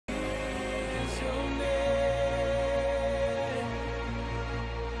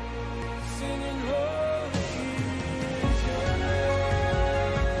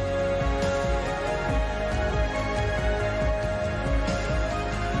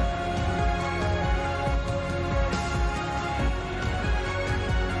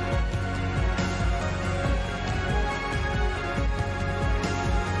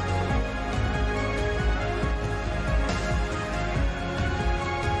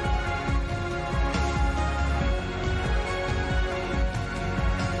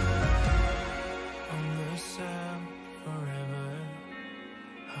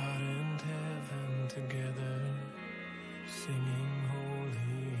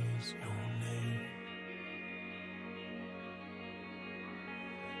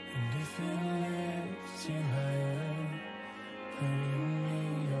lifts you higher, put in me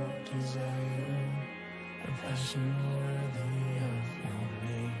your desire, a passion worthy of your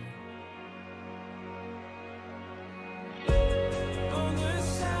name. On the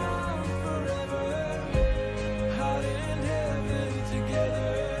sound forever, heart and heaven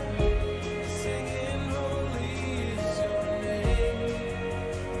together, singing holy is your name.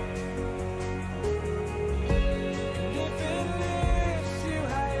 And if it lifts you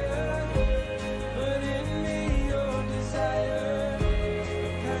higher, put in me your desire, a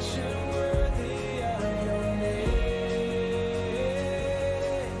passion worthy of your name.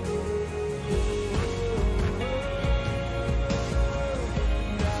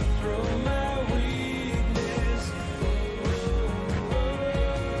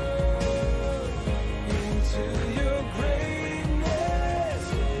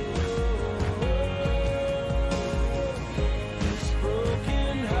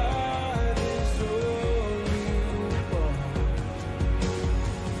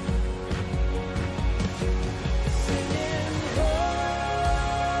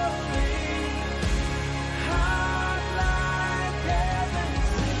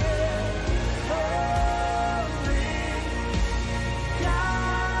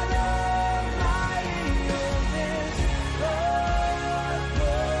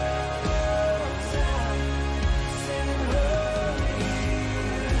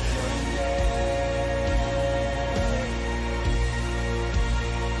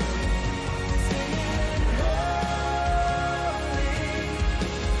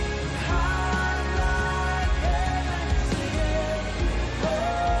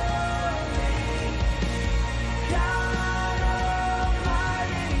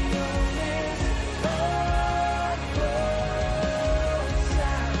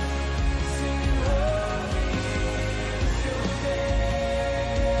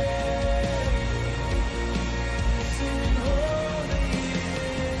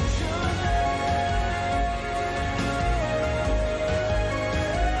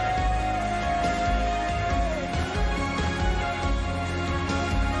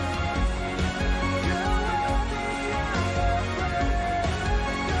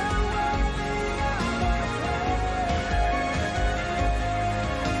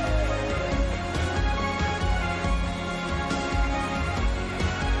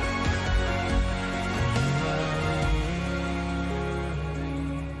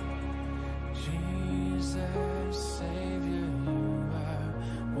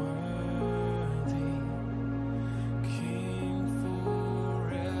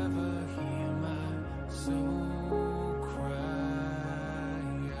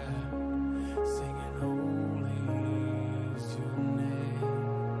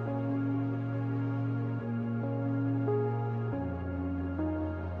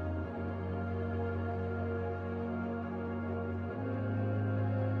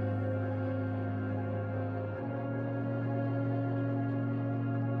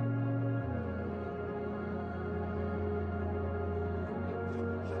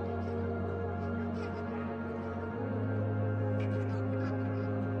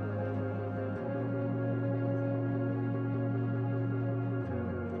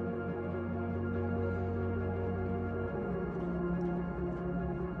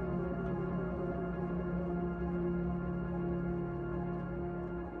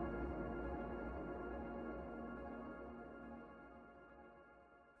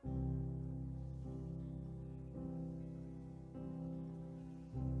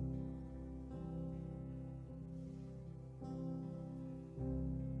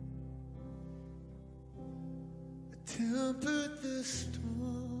 Tempered the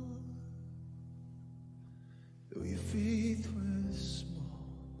storm, though your faith was small.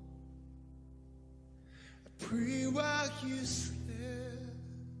 I pray while you slept,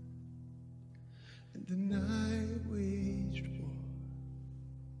 and the night waged war.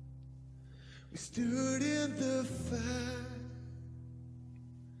 We stood in the fire,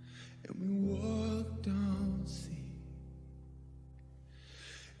 and we walked on sea,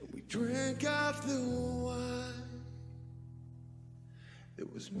 and we drank of the wine that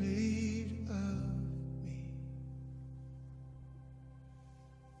was made of me.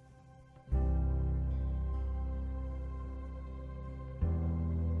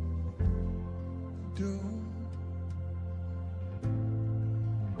 Don't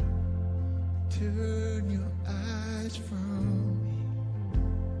turn your eyes from me,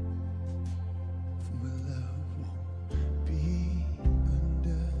 for my love won't be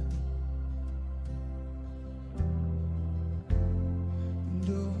undone.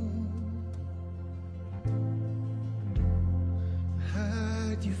 Don't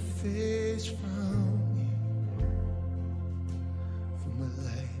hide your face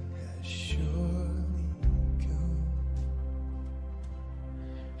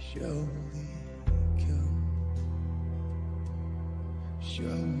surely come,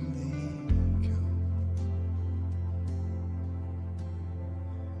 surely come.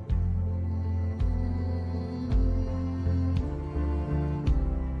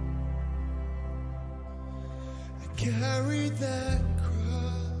 I carry that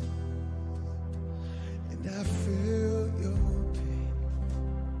cross and I feel your pain.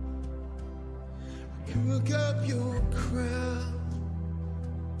 I took up your crown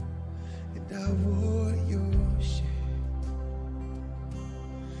and I wore your shame.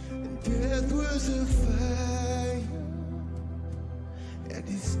 And death was a fire and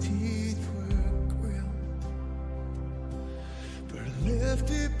his teeth were grim, but I left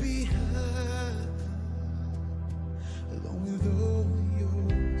it behind along with all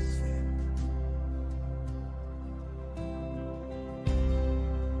your sin.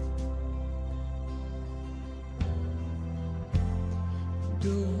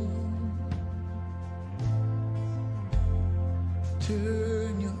 Don't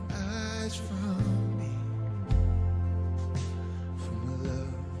turn your eyes from me, for my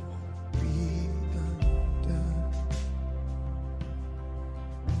love won't be undone.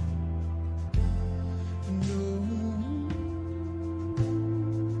 No,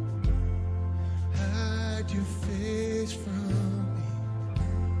 hide your face from me,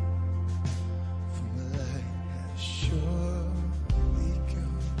 for my light has surely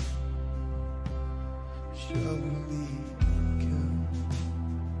come, surely come,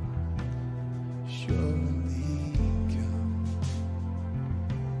 surely come.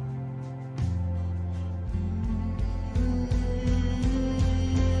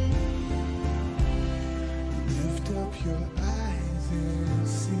 Lift up your eyes and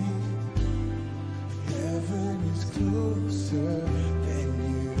see, heaven is closer than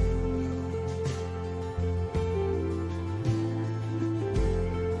you know.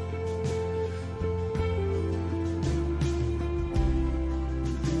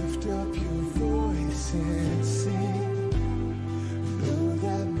 Lift up your voice and sing, know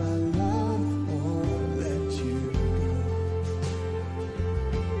that my love won't let you go.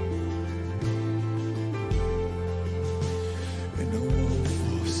 And I won't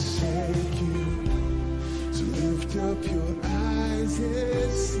forsake you. So lift up your eyes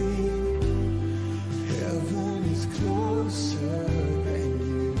and see, heaven is closer than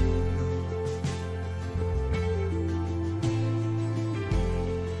you know.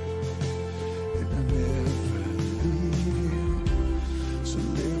 And I'll never leave you. So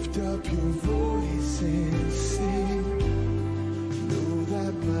lift up your voice and sing, know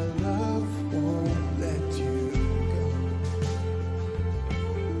that my love won't let you go.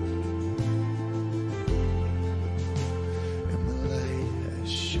 And the light has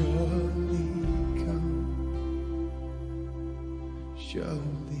surely come,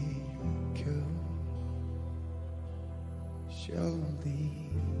 surely come, surely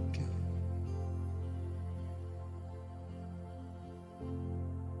come.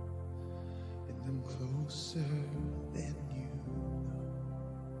 And I'm closer than you know.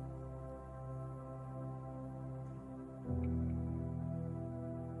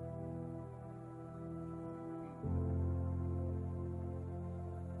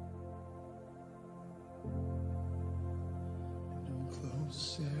 And I'm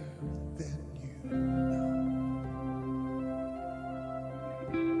closer than you know.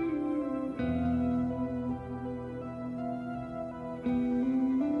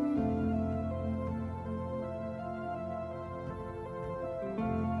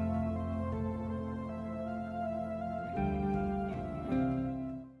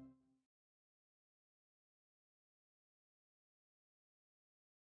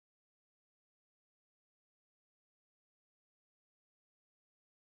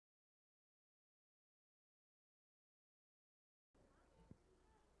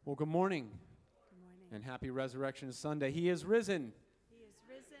 Well, good morning. And happy Resurrection Sunday. He is risen. He is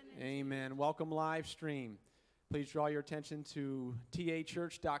risen. Amen. Welcome, Livestream. Please draw your attention to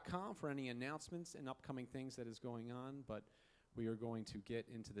tachurch.com for any announcements and upcoming things that is going on. But we are going to get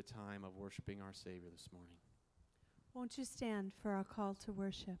into the time of worshiping our Savior this morning. Won't you stand for our call to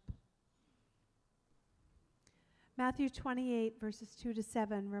worship? Matthew 28, verses 2 to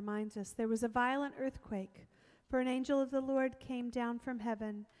 7 reminds us, there was a violent earthquake, for an angel of the Lord came down from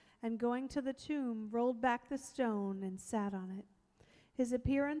heaven, and going to the tomb, rolled back the stone and sat on it. His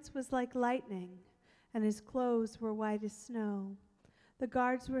appearance was like lightning, and his clothes were white as snow. The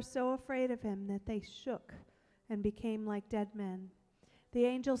guards were so afraid of him that they shook and became like dead men. The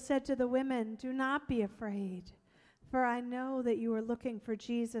angel said to the women, "Do not be afraid, for I know that you are looking for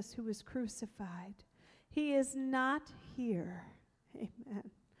Jesus who was crucified. He is not here." Amen.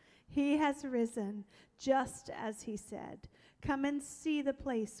 He has risen, just as he said. Come and see the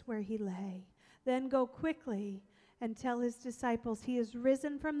place where he lay. Then go quickly and tell his disciples he is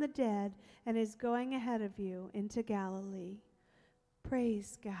risen from the dead and is going ahead of you into Galilee.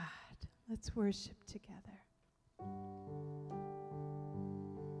 Praise God. Let's worship together.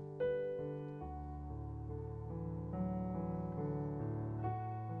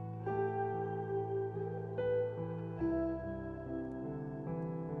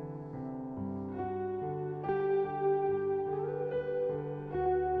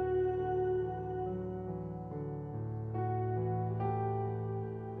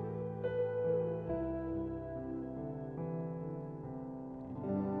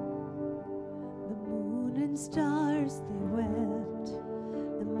 Stars they wept,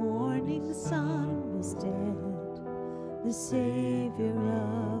 the morning sun was dead, the Savior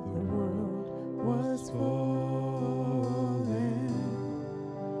of the world was fallen,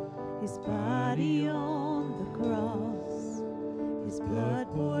 his body on the cross, his blood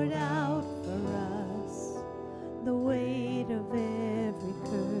poured out for us, the weight of every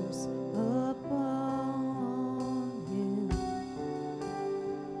curse upon him.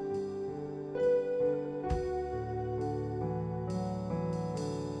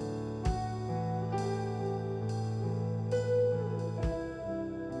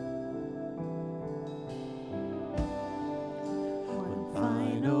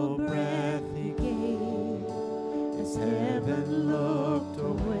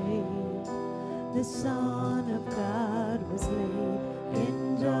 The Son of God was laid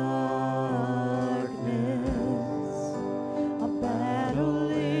in darkness, a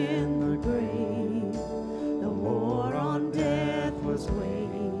battle in the grave, the war on death was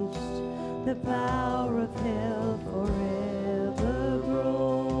waged, the power of hell forever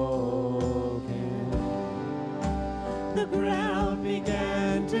broken. The ground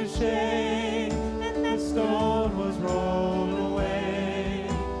began to shake, and the stone was rolled away.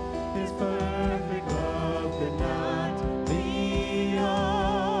 His perfect love could not be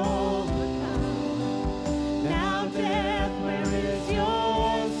overcome. Now death, where is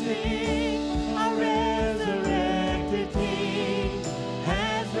your sting? Our resurrected King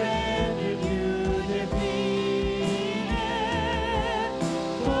has rendered you defeated.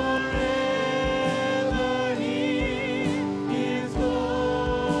 Forever he is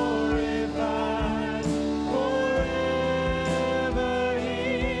glorified. Forever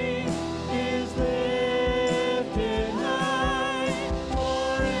he is lifted high.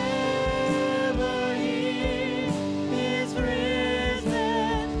 Forever he is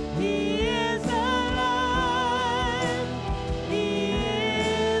risen. He is alive. He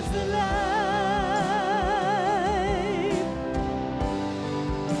is alive.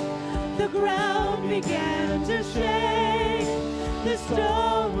 The ground began to shake. The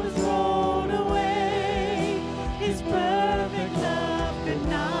stone was rolled away. His perfect love could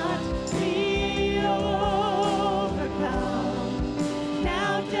not be overcome.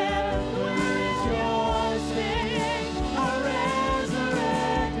 Now death, where is your sting? Our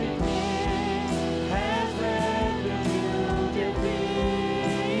resurrected King has rendered you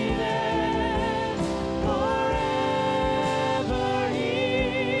defeated. Forever he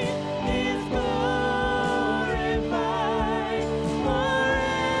is glorified.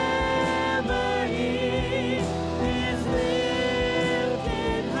 Forever he is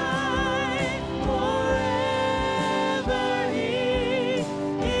lifted high. Forever he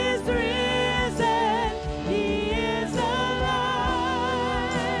is risen. He is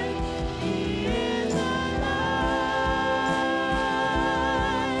alive. He is alive.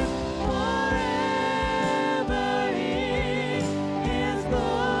 Forever he is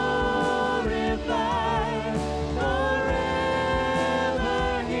glorified. Forever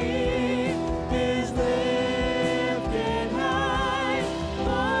he is lifted high.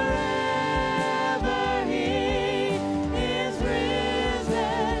 Forever he is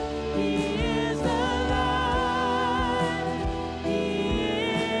risen. He is alive. He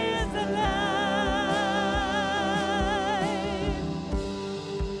is alive.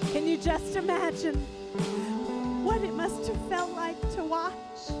 Can you just imagine what it must have felt like to watch?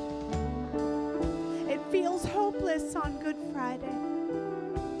 It feels hopeless on Good Friday.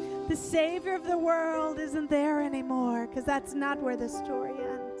 The Savior of the world isn't there anymore, because that's not where the story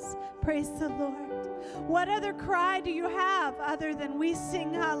ends. Praise the Lord. What other cry do you have other than we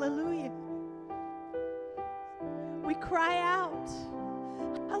sing hallelujah? We cry out,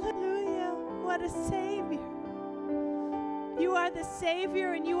 hallelujah, what a Savior. You are the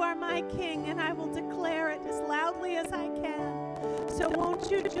Savior and you are my King, and I will declare it as loudly as I can. So won't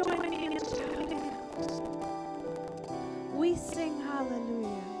you join me in shouting it out? We sing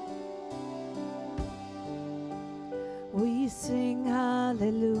hallelujah. We sing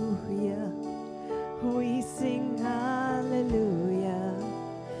hallelujah. We sing hallelujah.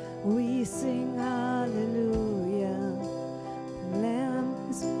 We sing hallelujah. The Lamb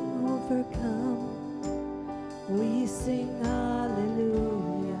is overcome. We sing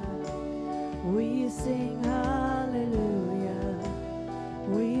hallelujah. We sing hallelujah.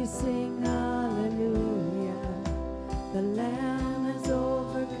 We sing hallelujah. The Lamb is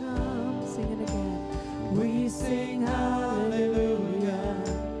overcome. Sing it again. We sing hallelujah.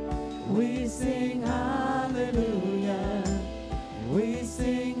 We sing hallelujah. We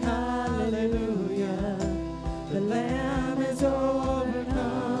sing hallelujah. The Lamb is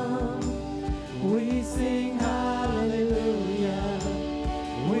overcome. We sing hallelujah.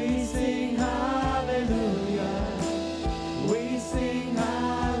 We sing hallelujah. We sing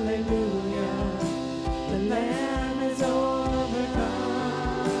hallelujah. The Lamb is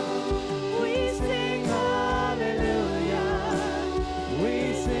overcome. We sing hallelujah.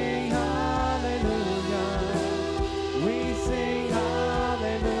 We sing hallelujah. We sing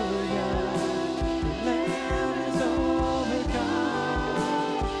hallelujah. The Lamb is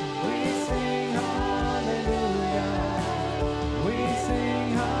overcome. We sing hallelujah. We sing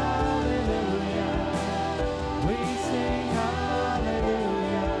hallelujah. We sing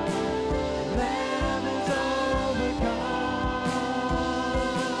hallelujah. The Lamb is overcome.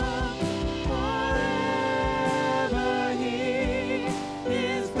 Forever He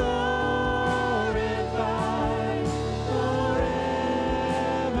is glorified.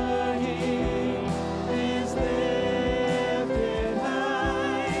 Forever He is lifted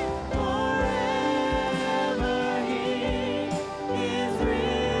high. Forever He is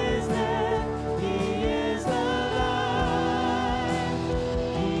risen. He is alive.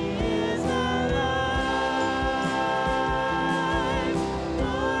 He is alive.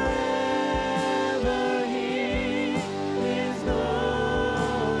 Forever He is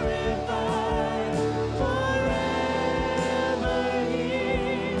glorified. Forever He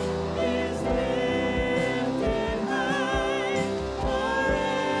is lifted high.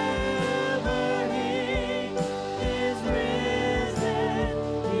 Forever He is risen.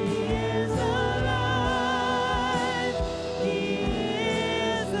 He is alive. He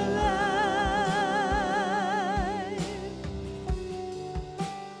is alive.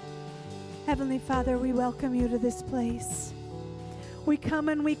 Heavenly Father, we welcome you to this place. We come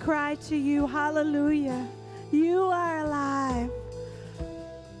and we cry to you, hallelujah. You are alive.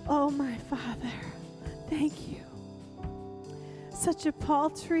 Oh, my Father, thank you. Such a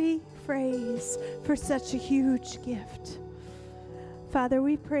paltry phrase for such a huge gift. Father,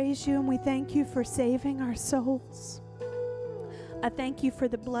 we praise you and we thank you for saving our souls. I thank you for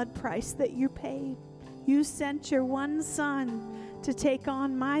the blood price that you paid. You sent your one Son to take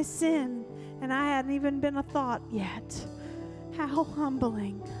on my sin, and I hadn't even been a thought yet. How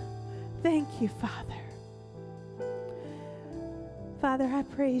humbling. Thank you, Father. Father, I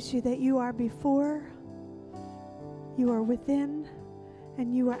praise you that you are before, you are within,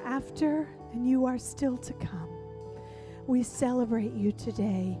 and you are after, and you are still to come. We celebrate you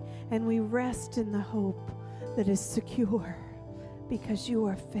today, and we rest in the hope that is secure because you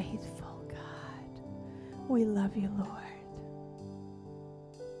are faithful, God. We love you, Lord.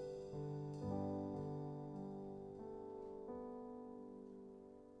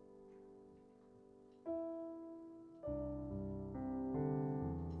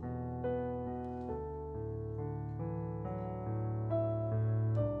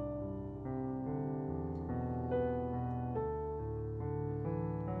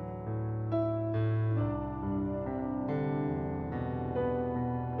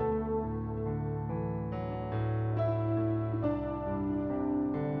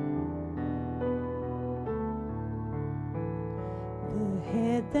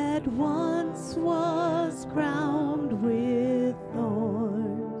 That once was crowned with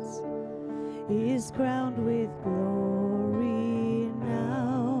thorns is crowned with glory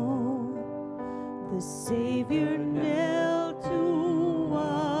now. The Savior knelt to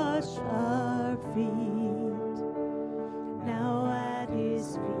wash our feet. Now at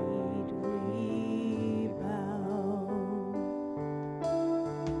his feet we bow.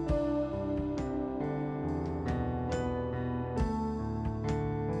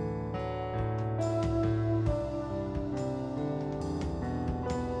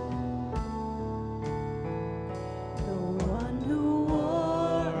 The one who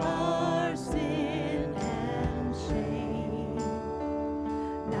wore our sin and shame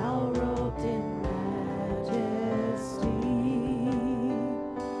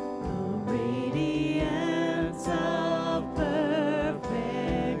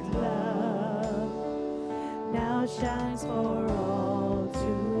shines for all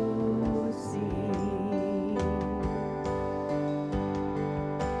to see.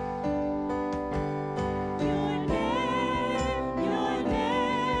 Your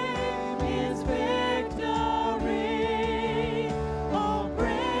name is victory. All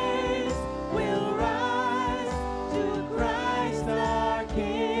praise will rise to Christ our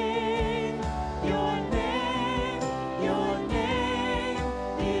King. Your name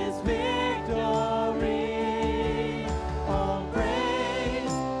is victory. All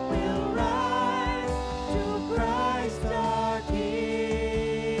praise will rise to Christ our King.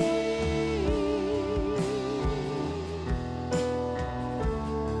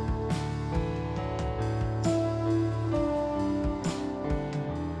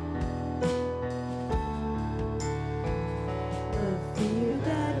 The fear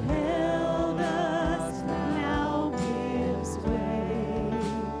that held us now gives way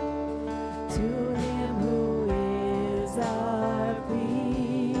to Him who is our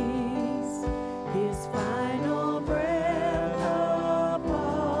peace. His final breath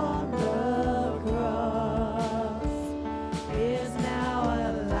upon the cross is now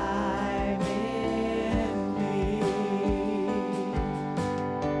alive in me.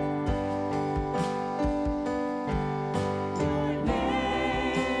 Your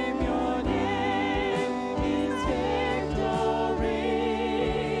name is victory.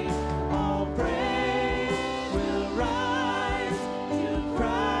 All praise will rise to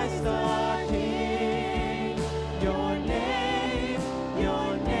Christ our King. Your name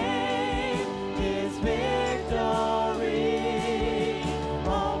is victory.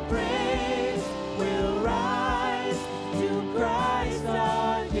 All praise will rise to Christ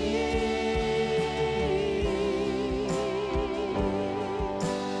our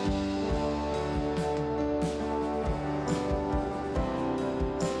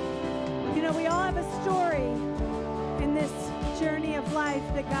You know, we all have a story in this journey of life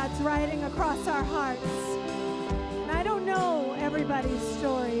that God's writing across our hearts. And I don't know everybody's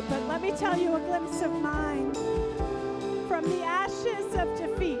story, but let me tell you a glimpse of mine. From the ashes of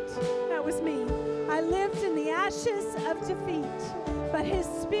defeat, that was me. I lived in the ashes of defeat, but His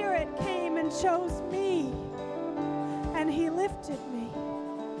Spirit came and chose me, and He lifted me.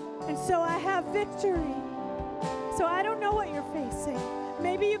 And so I have victory. So I don't know what you're facing.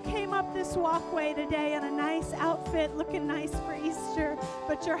 Maybe you came up this walkway today in a nice outfit, looking nice for Easter,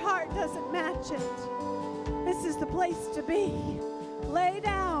 but your heart doesn't match it. This is the place to be. Lay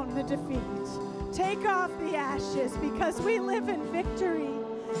down the defeat. Take off the ashes, because we live in victory.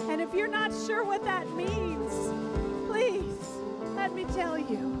 And if you're not sure what that means, please, let me tell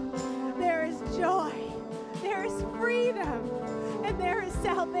you, there is joy, there is freedom, and there is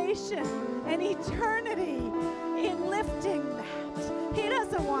salvation and eternity in lifting that. He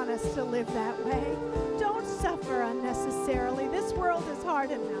doesn't want us to live that way. Don't suffer unnecessarily. This world is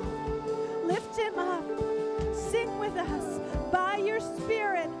hard enough. Lift Him up. Sing with us. By your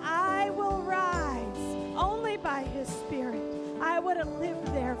Spirit, I will rise. Only by His Spirit. I would have lived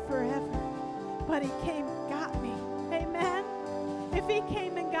there forever. But He came and got me. Amen? If He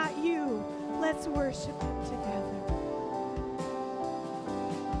came and got you, let's worship Him together.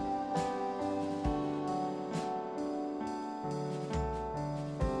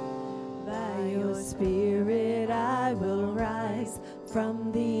 By your Spirit I will rise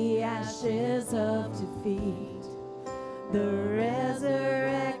from the ashes of defeat. The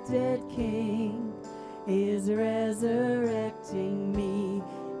resurrected King is resurrecting me.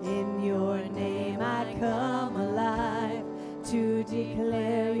 In your name I come alive to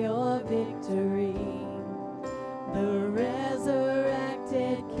declare your victory. The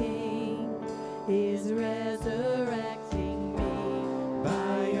resurrected King is resurrecting me.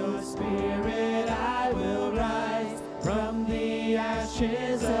 By your Spirit I will rise from the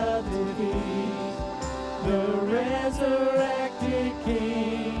ashes of defeat. The resurrected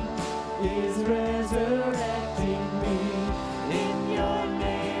King is resurrecting me. In your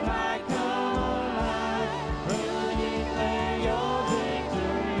name I come alive to declare your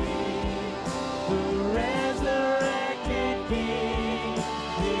victory. The resurrected King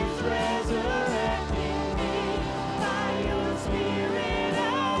is resurrecting me. By your Spirit I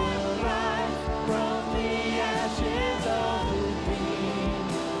will rise from the ashes of defeat.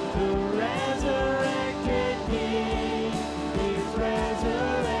 The resurrected King is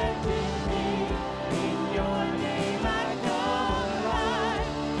resurrecting me. In your name I come alive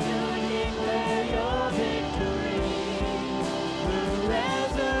to declare your victory. The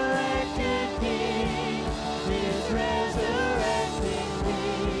resurrected King is resurrecting me.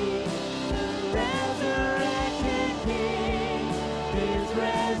 The resurrected King is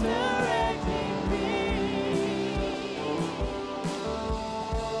resurrecting me.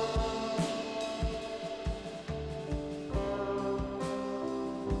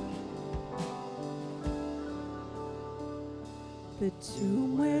 The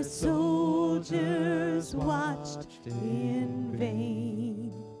tomb where soldiers watched in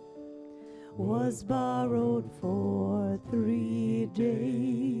vain was borrowed for 3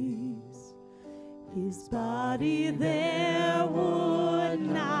 days. His body there would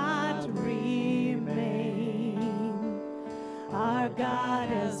not remain. Our God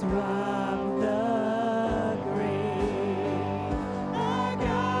has robbed the grave. Our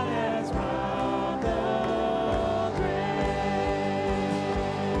God has robbed the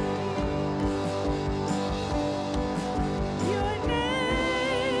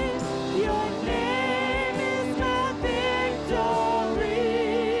Your name is my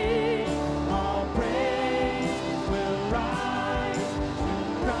victory. All praise will rise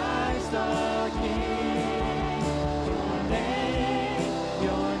to Christ our King. Your name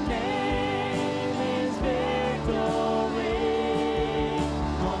is victory.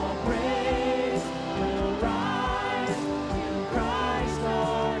 All praise will rise to Christ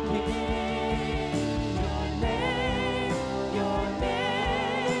our King. Your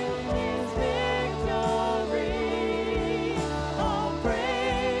name is victory. All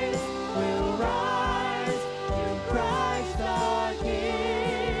praise will rise to Christ our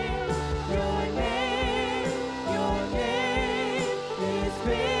King. Your name is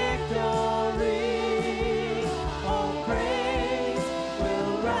victory. All praise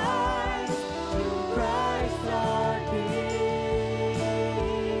will rise to Christ our King.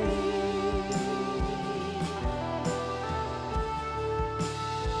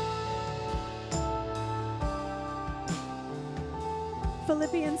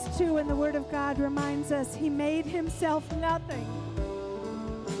 Philippians 2 in the Word of God reminds us he made himself nothing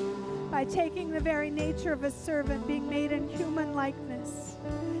by taking the very nature of a servant, being made in human likeness,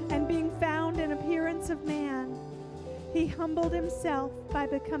 and being found in appearance of man. He humbled himself by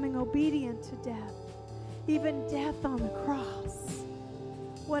becoming obedient to death, even death on the cross.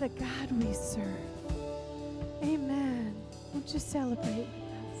 What a God we serve. Amen. Won't you celebrate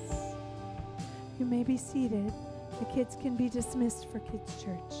with us? You may be seated. The kids can be dismissed for Kids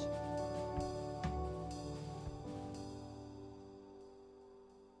Church.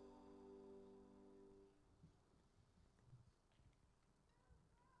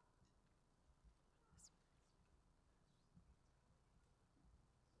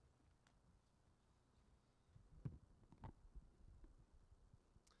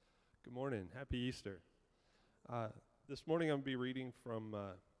 Good morning. Happy Easter. This morning I'm going to be reading from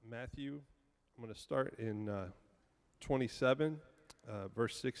Matthew. I'm going to start in 27,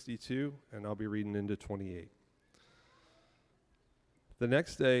 verse 62, and I'll be reading into 28. The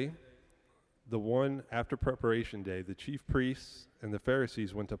next day, the one after preparation day, the chief priests and the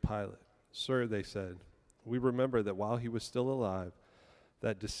Pharisees went to Pilate. Sir, they said, we remember that while he was still alive,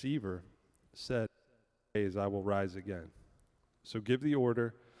 that deceiver said, days I will rise again. So give the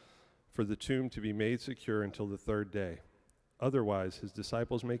order for the tomb to be made secure until the 3rd day. Otherwise, his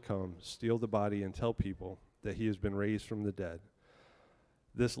disciples may come, steal the body, and tell people that he has been raised from the dead.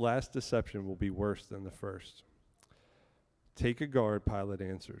 This last deception will be worse than the first. Take a guard, Pilate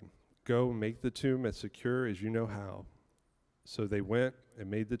answered. Go, make the tomb as secure as you know how. So they went and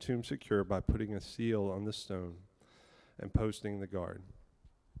made the tomb secure by putting a seal on the stone and posting the guard.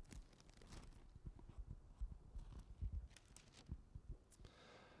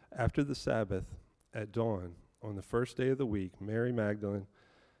 After the Sabbath, at dawn, on the 1st day of the week, Mary Magdalene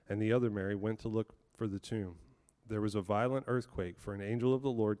and the other Mary went to look for the tomb. There was a violent earthquake, for an angel of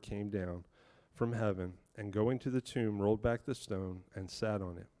the Lord came down from heaven, and going to the tomb, rolled back the stone and sat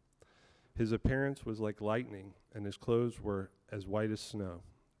on it. His appearance was like lightning, and his clothes were as white as snow.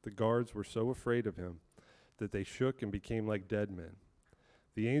 The guards were so afraid of him that they shook and became like dead men.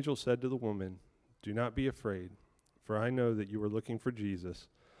 The angel said to the woman, do not be afraid, for I know that you are looking for Jesus,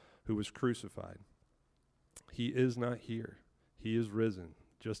 who was crucified. He is not here. He is risen,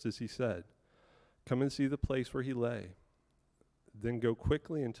 just as he said. Come and see the place where he lay. Then go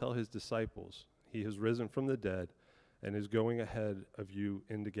quickly and tell his disciples, he has risen from the dead and is going ahead of you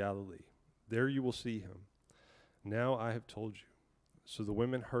into Galilee. There you will see him. Now I have told you. So the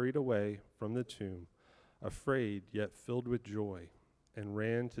women hurried away from the tomb, afraid yet filled with joy, and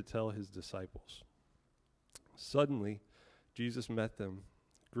ran to tell his disciples. Suddenly, Jesus met them.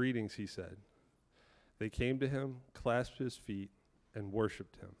 Greetings, he said. They came to him, clasped his feet, and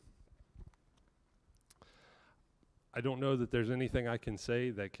worshiped him. I don't know that there's anything I can say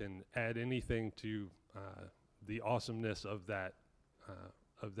that can add anything to the awesomeness of that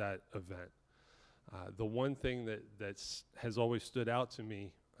event. The one thing that has always stood out to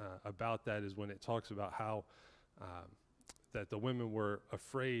me about that is when it talks about how that the women were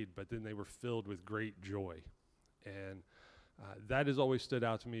afraid, but then they were filled with great joy. And That has always stood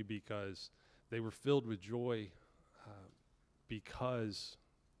out to me because they were filled with joy because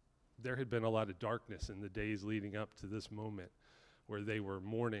there had been a lot of darkness in the days leading up to this moment where they were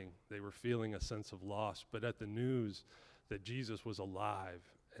mourning, they were feeling a sense of loss, but at the news that Jesus was alive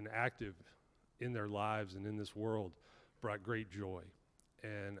and active in their lives and in this world brought great joy.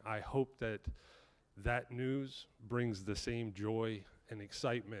 And I hope that that news brings the same joy and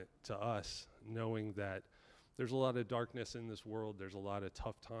excitement to us, knowing that there's a lot of darkness in this world, there's a lot of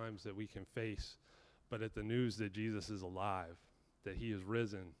tough times that we can face, but at the news that Jesus is alive, that he is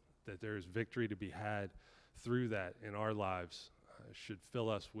risen, that there is victory to be had through that in our lives, should fill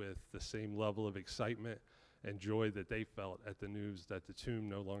us with the same level of excitement and joy that they felt at the news that the tomb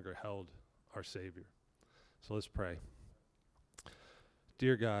no longer held our Savior. So let's pray.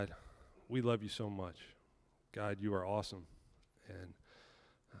 Dear God, we love you so much. God, you are awesome. And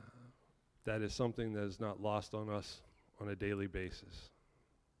that is something that is not lost on us on a daily basis.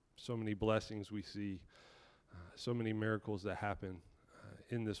 So many blessings we see, so many miracles that happen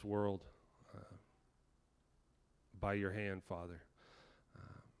in this world by your hand, Father.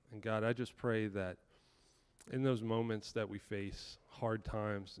 And God, I just pray that in those moments that we face hard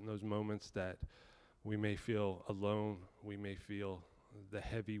times, in those moments that we may feel alone, we may feel the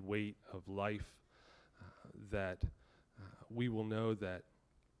heavy weight of life, that we will know that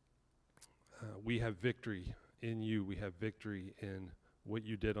we have victory in you. We have victory in what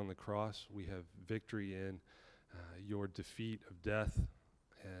you did on the cross. We have victory in your defeat of death.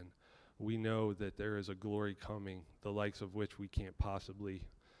 And we know that there is a glory coming, the likes of which we can't possibly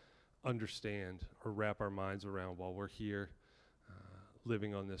understand or wrap our minds around while we're here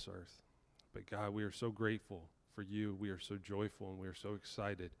living on this earth. But God, we are so grateful for you. We are so joyful and we are so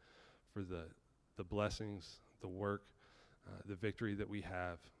excited for the blessings, the work, the victory that we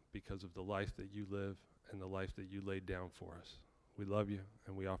have because of the life that you live and the life that you laid down for us. We love you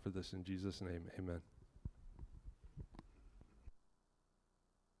and we offer this in Jesus' name. Amen.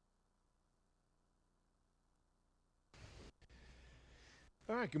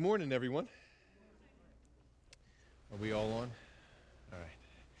 All right, good morning, everyone. Are we all on? All right.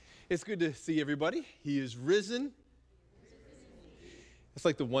 It's good to see everybody. He is risen. It's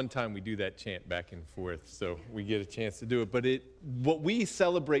like the one time we do that chant back and forth, so we get a chance to do it. But what we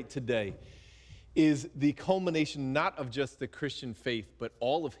celebrate today is the culmination not of just the Christian faith, but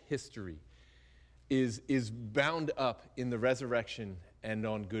all of history is bound up in the resurrection and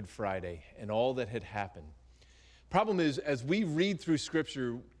on Good Friday and all that had happened. Problem is, as we read through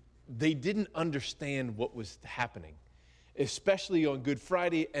Scripture, they didn't understand what was happening, especially on Good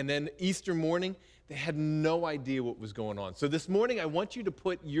Friday and then Easter morning. They had no idea what was going on. So this morning, I want you to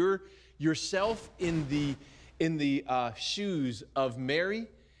put yourself in the shoes of Mary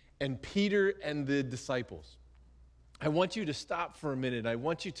and Peter and the disciples. I want you to stop for a minute. I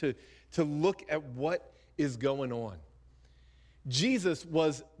want you to look at what is going on. Jesus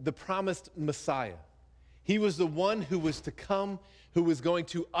was the promised Messiah. He was the one who was to come, who was going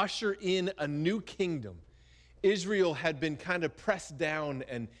to usher in a new kingdom. Israel had been kind of pressed down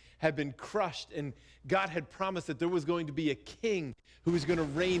and had been crushed, and God had promised that there was going to be a king who was going to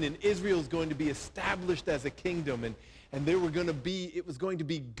reign, and Israel was going to be established as a kingdom, and it was going to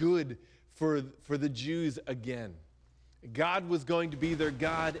be good for the Jews again. God was going to be their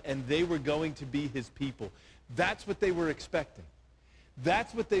God, and they were going to be his people. That's what they were expecting.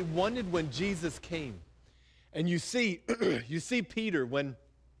 That's what they wanted when Jesus came. And you see Peter when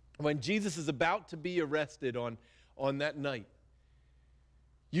Jesus is about to be arrested on that night.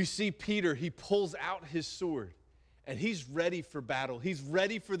 You see Peter, he pulls out his sword and he's ready for battle. He's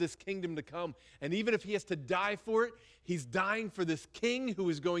ready for this kingdom to come. And even if he has to die for it, he's dying for this king who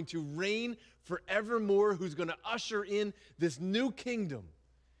is going to reign forevermore, who's going to usher in this new kingdom.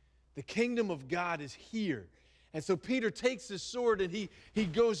 The kingdom of God is here. And so Peter takes his sword and he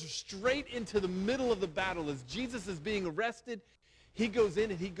goes straight into the middle of the battle. As Jesus is being arrested, he goes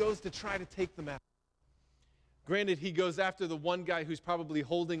in and he goes to try to take them out. Granted, he goes after the one guy who's probably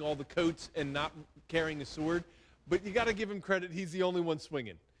holding all the coats and not carrying the sword, but you got to give him credit. He's the only one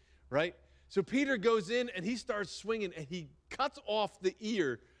swinging, right? So Peter goes in and he starts swinging and he cuts off the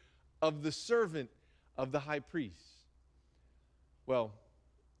ear of the servant of the high priest. Well,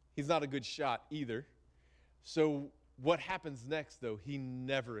 he's not a good shot either. So what happens next, though, he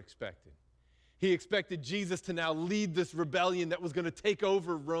never expected. He expected Jesus to now lead this rebellion that was going to take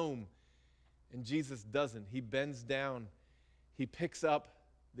over Rome. And Jesus doesn't. He bends down. He picks up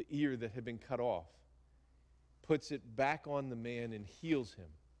the ear that had been cut off, puts it back on the man and heals him,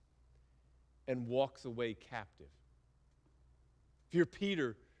 and walks away captive. If you're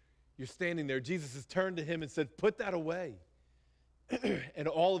Peter, you're standing there. Jesus has turned to him and said, "Put that away. and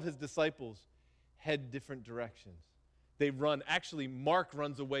all of his disciples head different directions. They run. Actually, Mark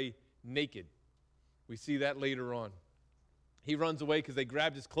runs away naked. We see that later on. He runs away because they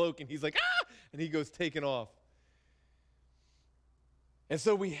grabbed his cloak, and he's like, ah! And he goes taking off. And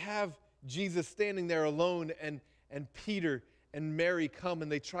so we have Jesus standing there alone, and Peter and Mary come,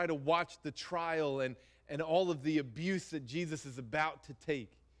 and they try to watch the trial and all of the abuse that Jesus is about to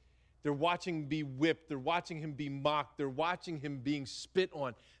take. They're watching him be whipped. They're watching him be mocked. They're watching him being spit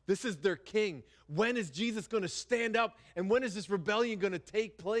on. This is their king. When is Jesus going to stand up? And when is this rebellion going to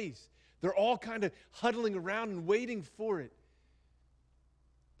take place? They're all kind of huddling around and waiting for it.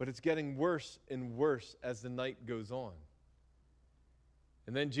 But it's getting worse and worse as the night goes on.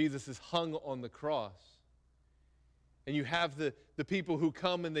 And then Jesus is hung on the cross. And you have the people who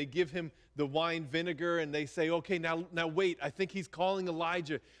come and they give him the wine vinegar and they say, okay, now wait, I think he's calling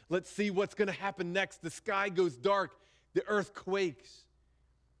Elijah. Let's see what's going to happen next. The sky goes dark. The earth quakes.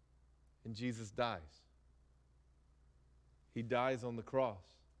 And Jesus dies. He dies on the cross.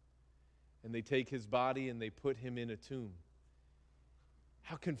 And they take his body and they put him in a tomb.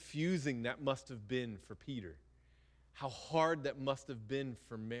 How confusing that must have been for Peter. How hard that must have been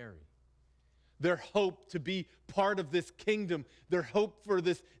for Mary. Their hope to be part of this kingdom, their hope for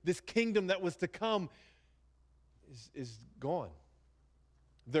this kingdom that was to come is gone.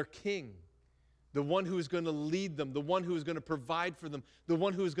 Their king, the one who is going to lead them, the one who is going to provide for them, the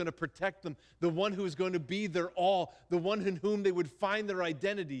one who is going to protect them, the one who is going to be their all, the one in whom they would find their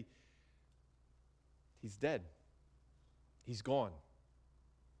identity, he's dead. He's gone.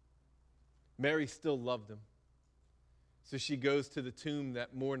 Mary still loved him. So she goes to the tomb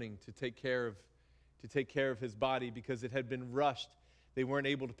that morning to take care of his body because it had been rushed. They weren't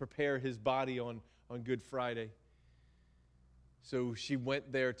able to prepare his body on Good Friday. So she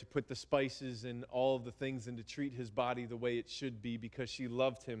went there to put the spices and all of the things and to treat his body the way it should be because she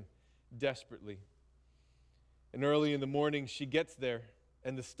loved him desperately. And early in the morning she gets there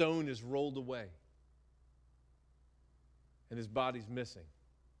and the stone is rolled away. And his body's missing.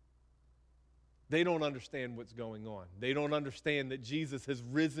 They don't understand what's going on. They don't understand that Jesus has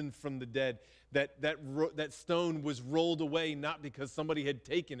risen from the dead, that stone was rolled away not because somebody had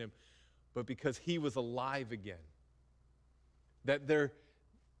taken him, but because he was alive again. That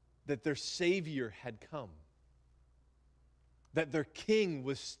their Savior had come. That their King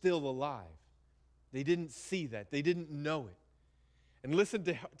was still alive. They didn't see that. They didn't know it. And listen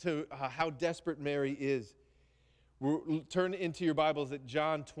to how desperate Mary is. Turn into your Bibles at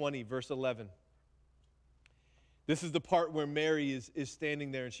John 20, verse 11. This is the part where Mary is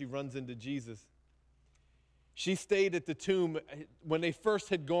standing there and she runs into Jesus. She stayed at the tomb. When they first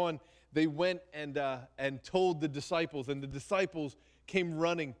had gone, they went and told the disciples, and the disciples came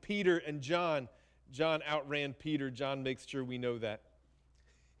running. Peter and John. John outran Peter. John makes sure we know that.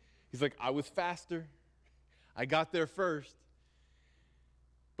 He's like, I was faster. I got there first.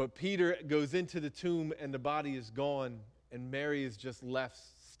 But Peter goes into the tomb and the body is gone, and Mary is just left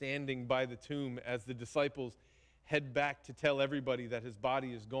standing by the tomb as the disciples head back to tell everybody that his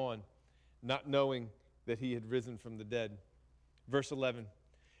body is gone, not knowing that he had risen from the dead. Verse 11.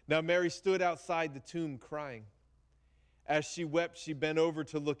 Now Mary stood outside the tomb crying. As she wept, she bent over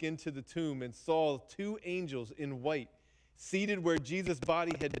to look into the tomb and saw two angels in white seated where Jesus'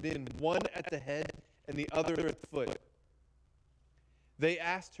 body had been, one at the head and the other at the foot. They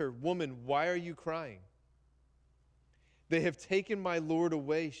asked her, "Woman, why are you crying?" "They have taken my Lord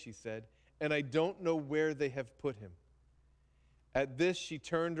away," she said, "and I don't know where they have put him." At this, she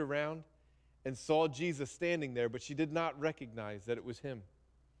turned around and saw Jesus standing there, but she did not recognize that it was him.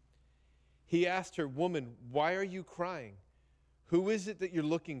 He asked her, "Woman, why are you crying? Who is it that you're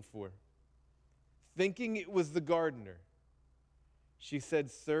looking for?" Thinking it was the gardener, she said,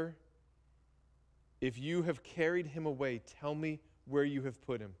 "Sir, if you have carried him away, tell me where you have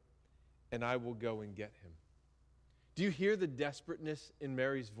put him, and I will go and get him." Do you hear the desperateness in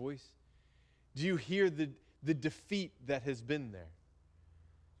Mary's voice? Do you hear the defeat that has been there?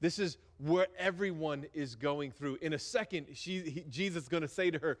 This is what everyone is going through. In a second, Jesus is going to say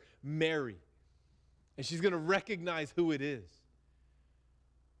to her, "Mary," and she's going to recognize who it is.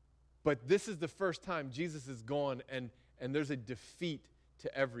 But this is the first time Jesus is gone, and there's a defeat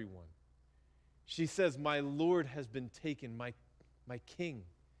to everyone. She says, "My Lord has been taken, my King."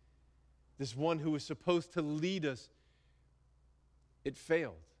 This one who was supposed to lead us, it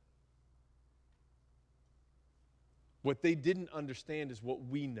failed. What they didn't understand is what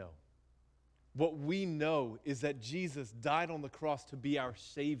we know. What we know is that Jesus died on the cross to be our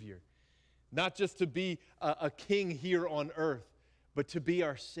Savior. Not just to be a king here on earth, but to be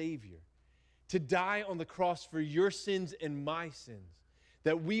our Savior. to die on the cross for your sins and my sins,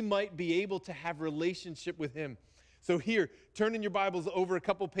 that we might be able to have relationship with him. So here, turn in your Bibles over a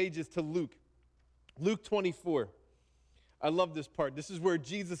couple pages to Luke. Luke 24. I love this part. This is where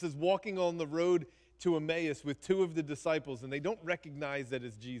Jesus is walking on the road to Emmaus with two of the disciples, and they don't recognize that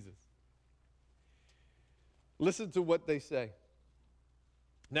it's Jesus. Listen to what they say.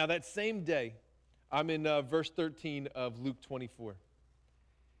 Now that same day, I'm in verse 13 of Luke 24.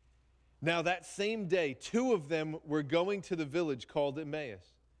 Now that same day, two of them were going to the village called Emmaus,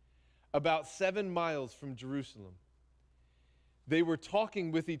 about 7 miles from Jerusalem. They were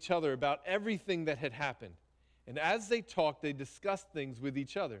talking with each other about everything that had happened. And as they talked, they discussed things with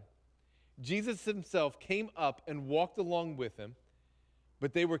each other. Jesus himself came up and walked along with them,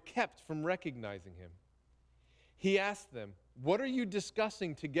 but they were kept from recognizing him. He asked them, "What are you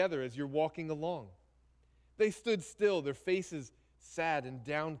discussing together as you're walking along?" They stood still, their faces sad and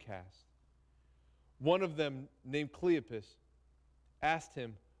downcast. One of them, named Cleopas, asked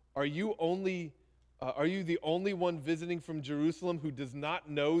him, Are you the only one visiting from Jerusalem who does not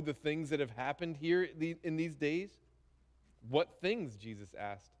know the things that have happened here in these days?" "What things?" Jesus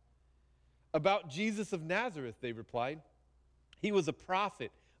asked. "About Jesus of Nazareth," they replied. "He was a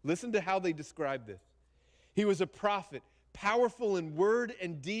prophet." Listen to how they describe this. "He was a prophet, powerful in word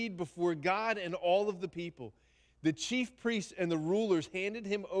and deed before God and all of the people. The chief priests and the rulers handed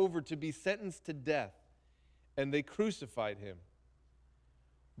him over to be sentenced to death, and they crucified him.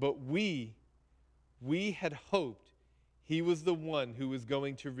 But we had hoped he was the one who was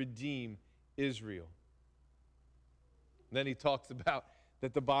going to redeem Israel." And then he talks about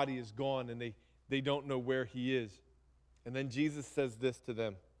that the body is gone and they don't know where he is. And then Jesus says this to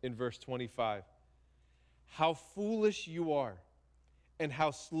them in verse 25. "How foolish you are, and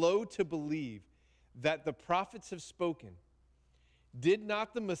how slow to believe that the prophets have spoken. Did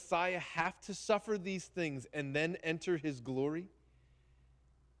not the Messiah have to suffer these things and then enter his glory?"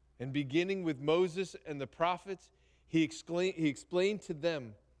 And beginning with Moses and the prophets, he explained to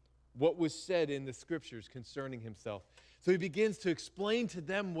them what was said in the scriptures concerning himself. So he begins to explain to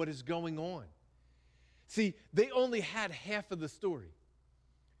them what is going on. See, they only had half of the story.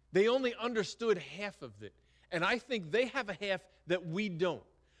 They only understood half of it. And I think they have a half that we don't.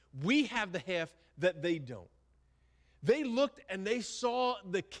 We have the half that they don't. They looked and they saw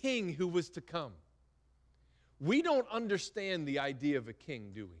the king who was to come. We don't understand the idea of a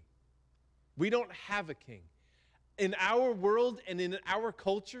king, do we? We don't have a king. In our world and in our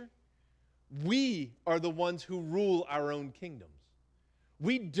culture, we are the ones who rule our own kingdoms.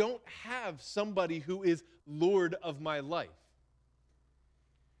 We don't have somebody who is Lord of my life.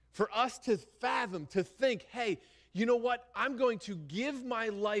 For us to fathom, to think, hey, you know what? I'm going to give my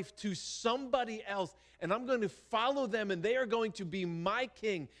life to somebody else, and I'm going to follow them, and they are going to be my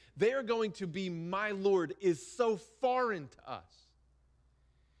king. They are going to be my Lord, is so foreign to us.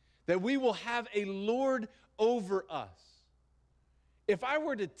 That we will have a Lord over us. If I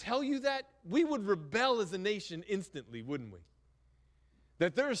were to tell you that, we would rebel as a nation instantly, wouldn't we?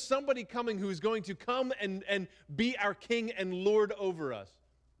 That there is somebody coming who is going to come and be our king and Lord over us.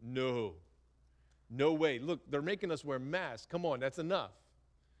 No. No way. Look, they're making us wear masks. Come on, that's enough.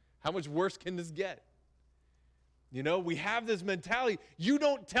 How much worse can this get? You know, we have this mentality. You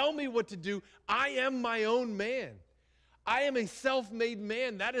don't tell me what to do. I am my own man. I am a self-made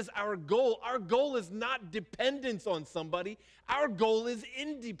man. That is our goal. Our goal is not dependence on somebody. Our goal is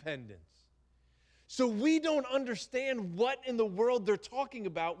independence. So we don't understand what in the world they're talking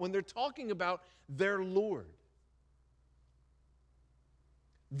about when they're talking about their Lord.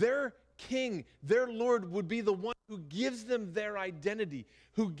 Their king, their Lord would be the one who gives them their identity,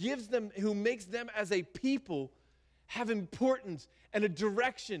 who makes them as a people have importance and a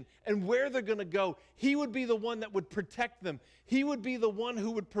direction and where they're going to go. He would be the one that would protect them. He would be the one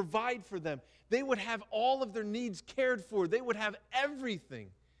who would provide for them. They would have all of their needs cared for. They would have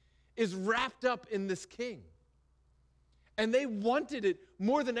everything is wrapped up in this king. And they wanted it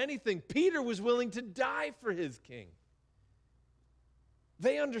more than anything. Peter was willing to die for his king.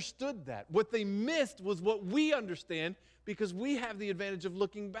 They understood that. What they missed was what we understand because we have the advantage of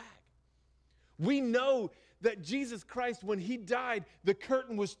looking back. We know that Jesus Christ, when he died, the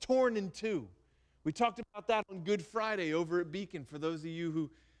curtain was torn in two. We talked about that on Good Friday over at Beacon for those of you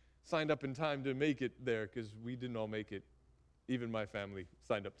who signed up in time to make it there because we didn't all make it. Even my family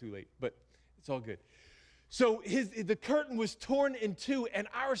signed up too late, but it's all good. So the curtain was torn in two and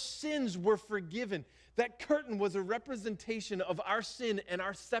our sins were forgiven. That curtain was a representation of our sin and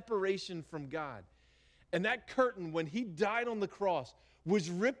our separation from God. And that curtain, when he died on the cross, was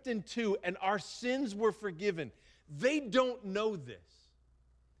ripped in two and our sins were forgiven. They don't know this.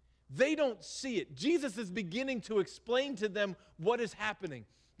 They don't see it. Jesus is beginning to explain to them what is happening,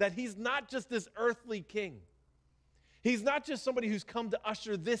 that he's not just this earthly king. He's not just somebody who's come to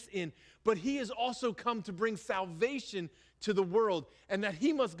usher this in, but he has also come to bring salvation to the world, and that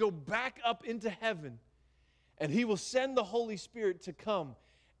he must go back up into heaven, and he will send the Holy Spirit to come,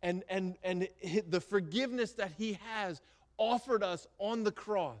 and the forgiveness that he has offered us on the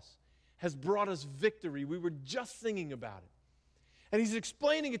cross has brought us victory. We were just singing about it. And he's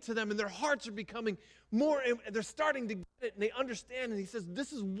explaining it to them, and their hearts are becoming more, and they're starting to get it, and they understand. And he says,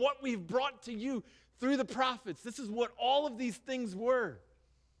 this is what we've brought to you through the prophets. This is what all of these things were.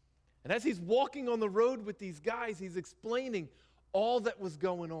 And as he's walking on the road with these guys, he's explaining all that was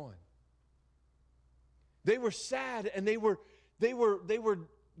going on. They were sad, and they were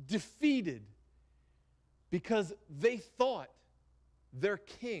defeated because they thought their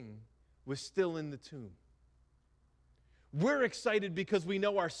king was still in the tomb. We're excited because we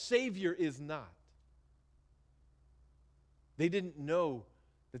know our Savior is not. They didn't know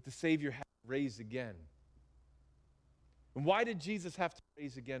that the Savior had to raise again. And why did Jesus have to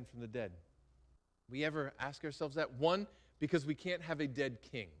raise again from the dead? We ever ask ourselves that? One, because we can't have a dead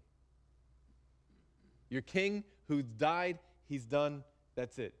king. Your king who died, he's done,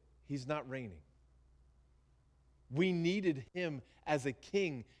 that's it. He's not reigning. We needed him as a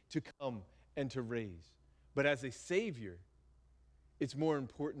king to come and to raise. But as a Savior, it's more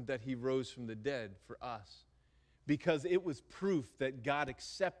important that he rose from the dead for us, because it was proof that God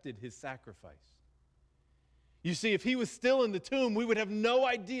accepted his sacrifice. You see, if he was still in the tomb, we would have no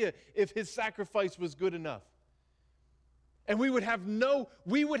idea if his sacrifice was good enough. And we would have no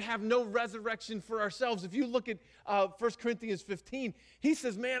resurrection for ourselves. If you look at 1 Corinthians 15, he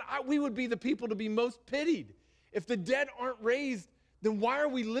says, man, we would be the people to be most pitied. If the dead aren't raised, then why are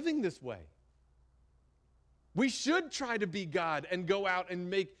we living this way? We should try to be God and go out and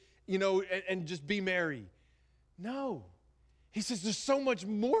make, and just be merry. No. He says there's so much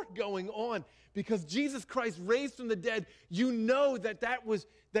more going on, because Jesus Christ raised from the dead. You know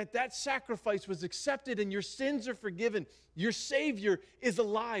that sacrifice was accepted and your sins are forgiven. Your Savior is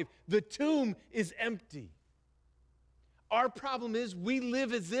alive. The tomb is empty. Our problem is we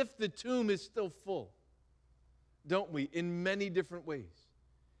live as if the tomb is still full, don't we? In many different ways.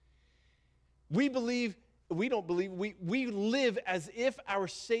 We live as if our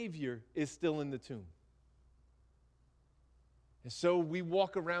Savior is still in the tomb. And so we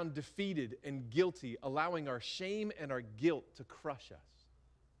walk around defeated and guilty, allowing our shame and our guilt to crush us.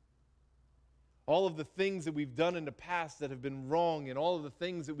 All of the things that we've done in the past that have been wrong, and all of the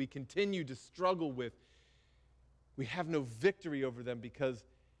things that we continue to struggle with, we have no victory over them because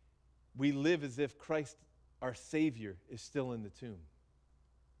we live as if Christ, our Savior, is still in the tomb.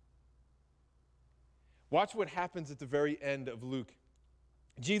 Watch what happens at the very end of Luke.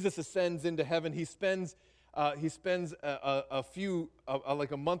 Jesus ascends into heaven. He spends a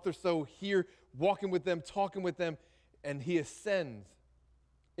month or so here, walking with them, talking with them, and he ascends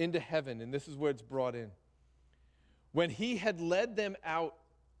into heaven, and this is where it's brought in. When he had led them out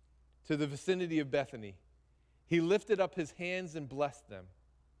to the vicinity of Bethany, he lifted up his hands and blessed them.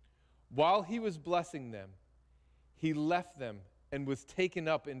 While he was blessing them, he left them and was taken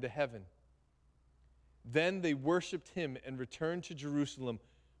up into heaven. Then they worshiped him and returned to Jerusalem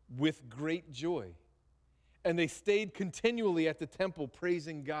with great joy. And they stayed continually at the temple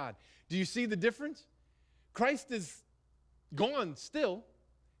praising God. Do you see the difference? Christ is gone still.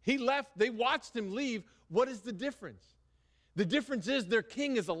 He left. They watched him leave. What is the difference? The difference is their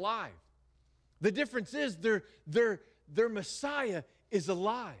king is alive. The difference is their Messiah is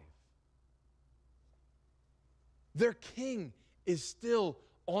alive. Their king is still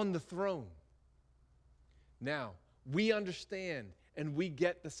on the throne. Now, we understand and we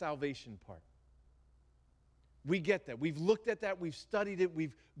get the salvation part. We get that. We've looked at that. We've studied it.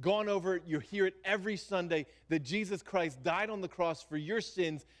 We've gone over it. You hear it every Sunday that Jesus Christ died on the cross for your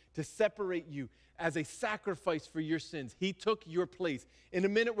sins to separate you as a sacrifice for your sins. He took your place. In a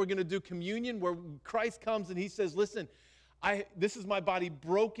minute, we're going to do communion where Christ comes and he says, listen, this is my body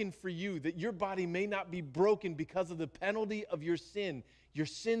broken for you, that your body may not be broken because of the penalty of your sin. Your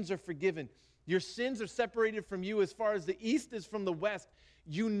sins are forgiven. Your sins are separated from you as far as the east is from the west.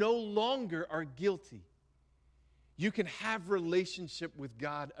 You no longer are guilty. You can have relationship with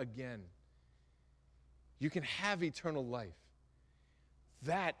God again. You can have eternal life.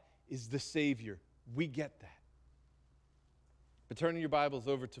 That is the Savior. We get that. But turning your Bibles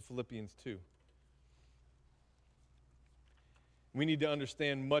over to Philippians 2. We need to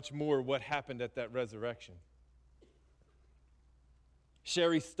understand much more what happened at that resurrection.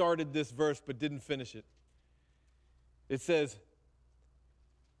 Sherry started this verse but didn't finish it. It says,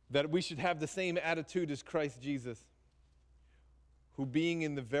 that we should have the same attitude as Christ Jesus, who being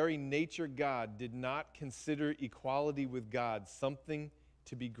in the very nature God, did not consider equality with God something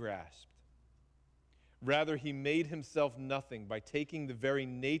to be grasped. Rather, he made himself nothing by taking the very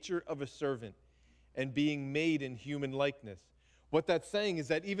nature of a servant and being made in human likeness. What that's saying is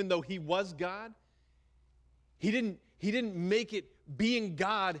that even though he was God, he didn't make it being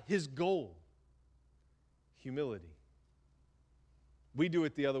God his goal. Humility. We do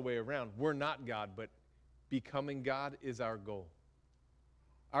it the other way around. We're not God, but becoming God is our goal.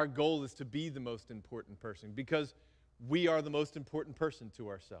 Our goal is to be the most important person because we are the most important person to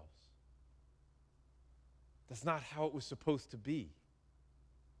ourselves. That's not how it was supposed to be.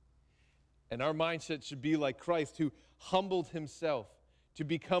 And our mindset should be like Christ, who humbled himself to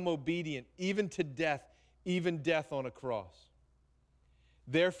become obedient, even to death, even death on a cross.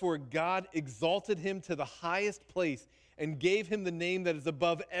 Therefore, God exalted him to the highest place and gave him the name that is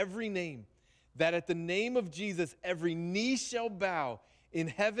above every name, that at the name of Jesus every knee shall bow in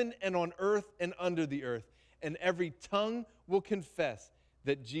heaven and on earth and under the earth, and every tongue will confess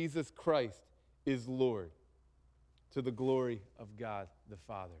that Jesus Christ is Lord, to the glory of God the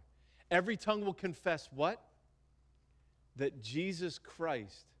Father. Every tongue will confess what? That Jesus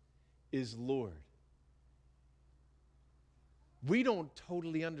Christ is Lord. We don't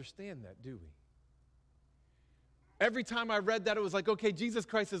totally understand that, do we? Every time I read that, it was like, okay, Jesus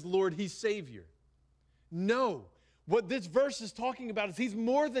Christ is Lord, he's Savior. No. What this verse is talking about is he's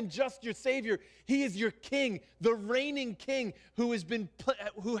more than just your Savior. He is your King, the reigning King who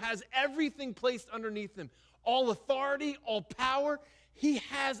has everything placed underneath him. All authority, all power. He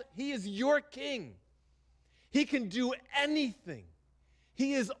is your King. He can do anything.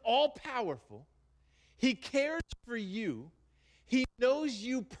 He is all powerful. He cares for you. He knows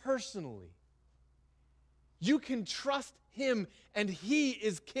you personally. You can trust him, and he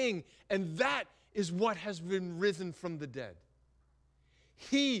is King, and that is what has been risen from the dead.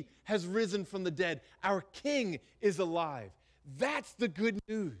 He has risen from the dead. Our King is alive. That's the good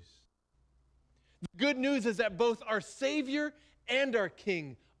news. The good news is that both our Savior and our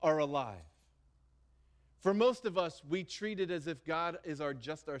King are alive. For most of us, we treat it as if God is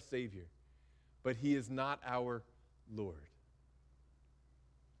just our Savior, but he is not our Lord.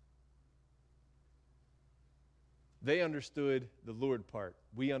 They understood the Lord part.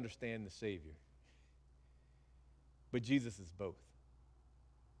 We understand the Savior. But Jesus is both.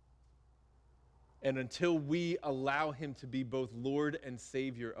 And until we allow him to be both Lord and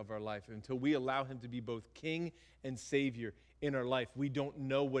Savior of our life, until we allow him to be both King and Savior in our life, we don't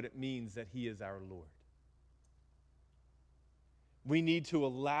know what it means that he is our Lord. We need to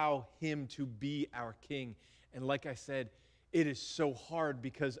allow him to be our King. And like I said, it is so hard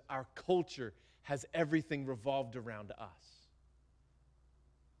because our culture has everything revolved around us.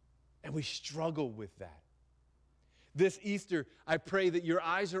 And we struggle with that. This Easter, I pray that your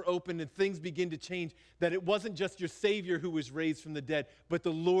eyes are open and things begin to change, that it wasn't just your Savior who was raised from the dead, but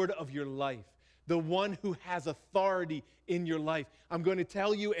the Lord of your life, the one who has authority in your life. I'm going to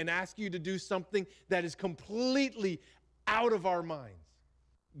tell you and ask you to do something that is completely out of our minds.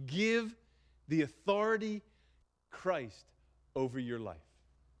 Give the authority of Christ over your life.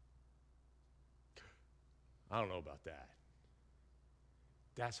 I don't know about that.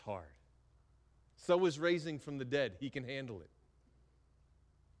 That's hard. So is raising from the dead. He can handle it.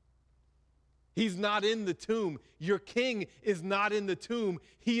 He's not in the tomb. Your King is not in the tomb.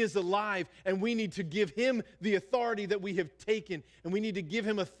 He is alive, and we need to give him the authority that we have taken, and we need to give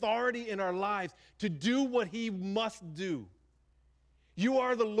him authority in our lives to do what he must do. You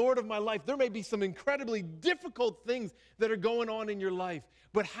are the Lord of my life. There may be some incredibly difficult things that are going on in your life,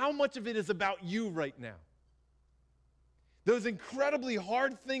 but how much of it is about you right now? Those incredibly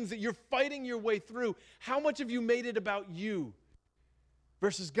hard things that you're fighting your way through, how much have you made it about you?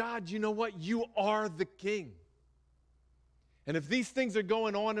 Versus God, you know what? You are the King. And if these things are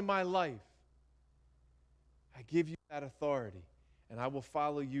going on in my life, I give you that authority, and I will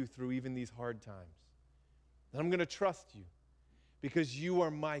follow you through even these hard times. And I'm going to trust you because you are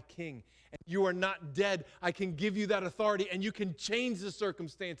my King. And you are not dead. I can give you that authority, and you can change the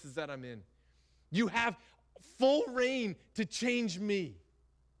circumstances that I'm in. You have full reign to change me.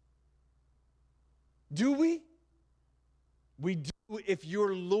 Do we? We do if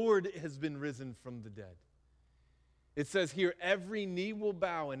your Lord has been risen from the dead. It says here, every knee will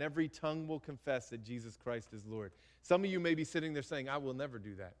bow and every tongue will confess that Jesus Christ is Lord. Some of you may be sitting there saying, I will never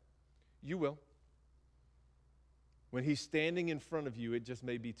do that. You will. When he's standing in front of you, it just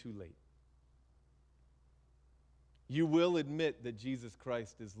may be too late. You will admit that Jesus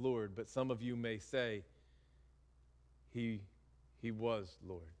Christ is Lord, but some of you may say, He was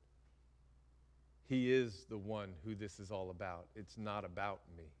Lord. He is the one who this is all about. It's not about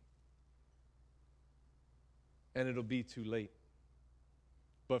me. And it'll be too late.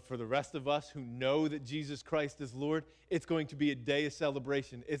 But for the rest of us who know that Jesus Christ is Lord, it's going to be a day of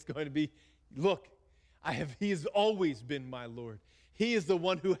celebration. It's going to be, look, He has always been my Lord. He is the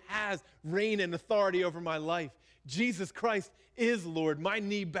one who has reign and authority over my life. Jesus Christ is Lord. My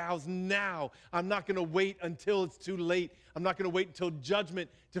knee bows now. I'm not going to wait until it's too late. I'm not going to wait until judgment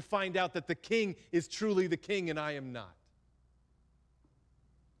to find out that the King is truly the King and I am not.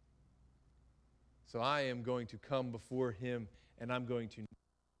 So I am going to come before Him and I'm going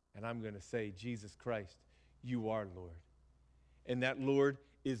to say, Jesus Christ, you are Lord. And that Lord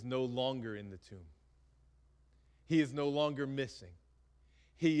is no longer in the tomb. He is no longer missing.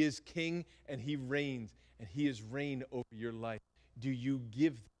 He is King and He reigns, and He is reign over your life. Do you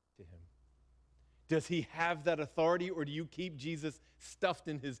give that to Him? Does He have that authority, or do you keep Jesus stuffed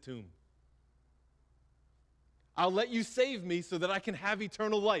in His tomb? I'll let you save me so that I can have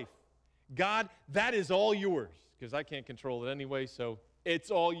eternal life. God, that is all yours, because I can't control it anyway, so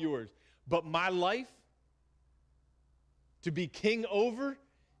it's all yours. But my life, to be king over,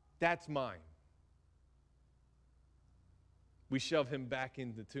 that's mine. We shove Him back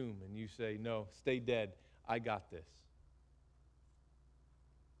in the tomb, and you say, no, stay dead. I got this.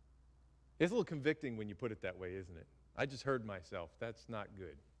 It's a little convicting when you put it that way, isn't it? I just heard myself. That's not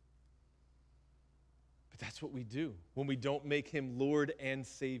good. But that's what we do when we don't make Him Lord and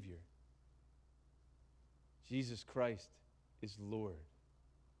Savior. Jesus Christ is Lord.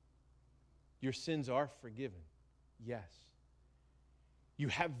 Your sins are forgiven. Yes. You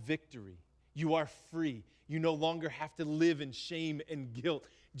have victory. You are free. You no longer have to live in shame and guilt.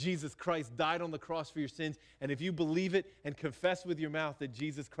 Jesus Christ died on the cross for your sins, and if you believe it and confess with your mouth that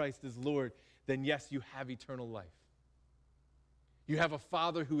Jesus Christ is Lord, then yes, you have eternal life. You have a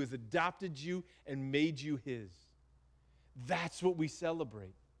Father who has adopted you and made you His. That's what we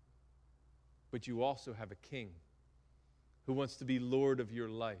celebrate. But you also have a King who wants to be Lord of your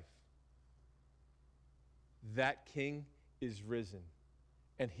life. That King is risen,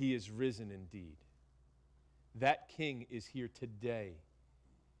 and He is risen indeed. That King is here today.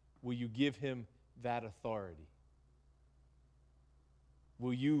 Will you give Him that authority?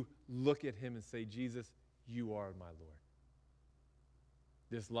 Will you look at Him and say, Jesus, you are my Lord.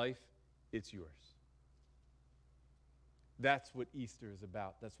 This life, it's yours. That's what Easter is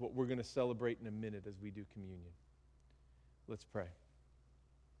about. That's what we're going to celebrate in a minute as we do communion. Let's pray.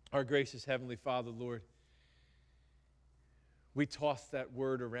 Our gracious Heavenly Father, Lord, we toss that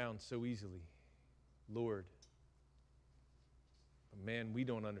word around so easily, Lord. But man, we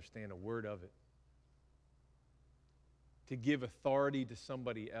don't understand a word of it. To give authority to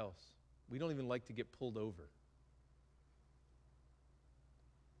somebody else, we don't even like to get pulled over.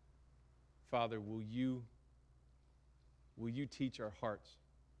 Father, will you teach our hearts?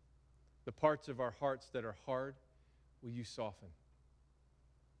 The parts of our hearts that are hard, will you soften?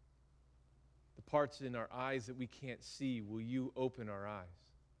 The parts in our eyes that we can't see, will you open our eyes?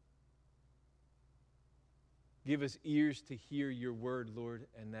 Give us ears to hear your word, Lord,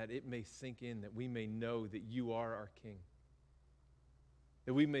 and that it may sink in, that we may know that you are our King,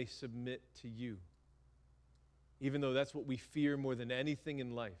 that we may submit to you, even though that's what we fear more than anything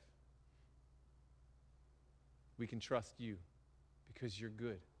in life. We can trust you because you're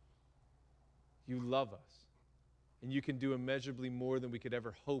good. You love us, and you can do immeasurably more than we could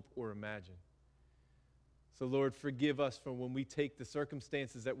ever hope or imagine. So, Lord, forgive us for when we take the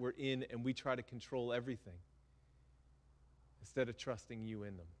circumstances that we're in and we try to control everything instead of trusting you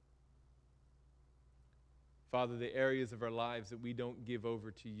in them. Father, the areas of our lives that we don't give over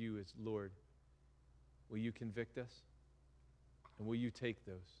to you as Lord, will you convict us? And will you take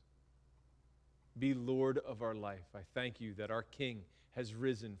those? Be Lord of our life. I thank you that our King has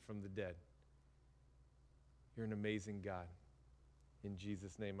risen from the dead. You're an amazing God. In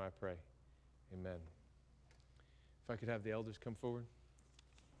Jesus' name I pray. Amen. If I could have the elders come forward.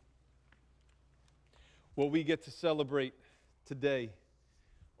 What we get to celebrate today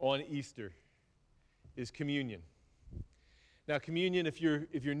on Easter is communion. Now, communion, if you're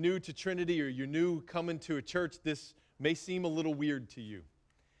new to Trinity or you're new coming to a church, this may seem a little weird to you.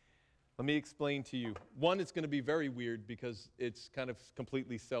 Let me explain to you. One, it's going to be very weird because it's kind of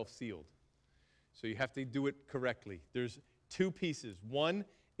completely self-sealed. So you have to do it correctly. There's two pieces. One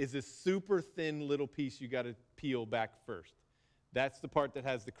is this super thin little piece you got to peel back first. That's the part that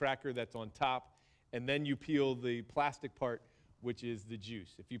has the cracker that's on top, and then you peel the plastic part, which is the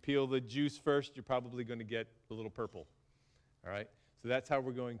juice. If you peel the juice first, you're probably going to get a little purple. All right? So that's how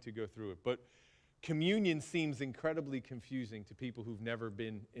we're going to go through it. But communion seems incredibly confusing to people who've never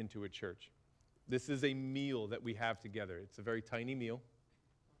been into a church. This is a meal that we have together. It's a very tiny meal.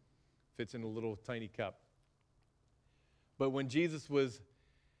 Fits in a little tiny cup. But when Jesus was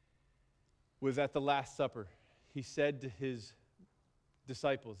at the Last Supper, he said to his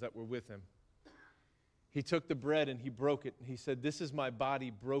disciples that were with him, he took the bread and he broke it, and he said, "This is my body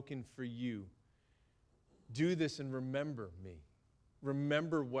broken for you. Do this and remember me.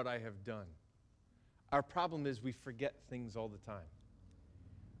 Remember what I have done." Our problem is we forget things all the time.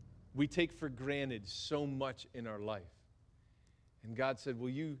 We take for granted so much in our life. And God said, will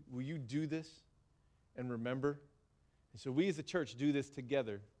you do this and remember? And so we as a church do this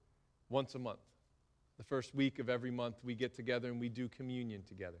together once a month. The first week of every month we get together and we do communion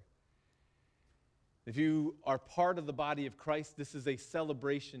together. If you are part of the body of Christ, this is a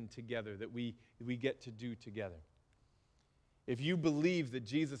celebration together that we get to do together. If you believe that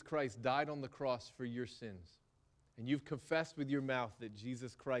Jesus Christ died on the cross for your sins, and you've confessed with your mouth that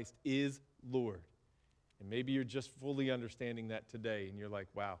Jesus Christ is Lord, and maybe you're just fully understanding that today, and you're like,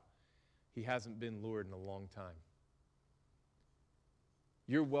 wow, he hasn't been Lord in a long time.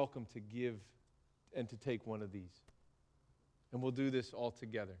 You're welcome to give and to take one of these. And we'll do this all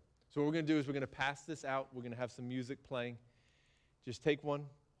together. So what we're going to do is we're going to pass this out. We're going to have some music playing. Just take one,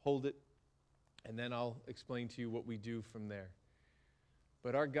 hold it, and then I'll explain to you what we do from there.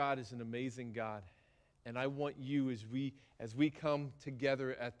 But our God is an amazing God. And I want you, as we come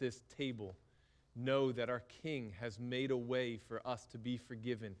together at this table, know that our King has made a way for us to be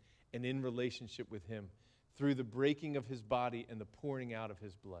forgiven and in relationship with him through the breaking of his body and the pouring out of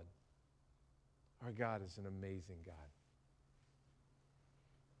his blood. Our God is an amazing God.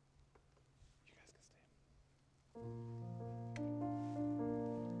 You guys can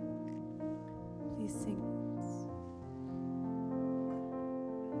stand. Please sing.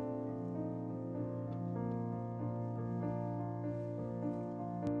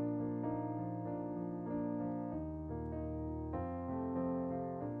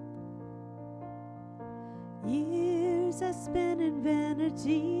 Years I spent in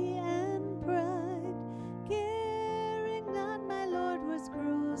vanity and pride, caring not my Lord was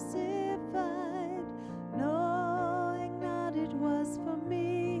crucified, knowing not it was for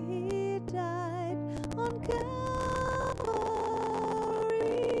me he died on Calvary.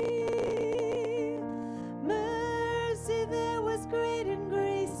 Mercy there was great and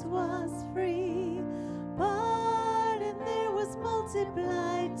grace was free, pardon there was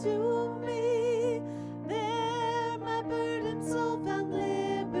multiplied to me. Soul found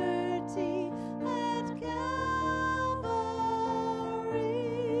liberty at Calvary.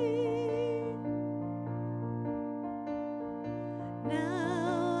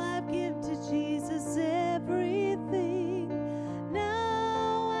 Now I've given to Jesus everything.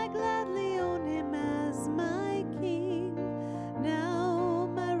 Now I gladly own him as my King. Now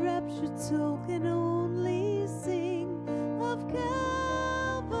my raptured soul can only sing of Calvary.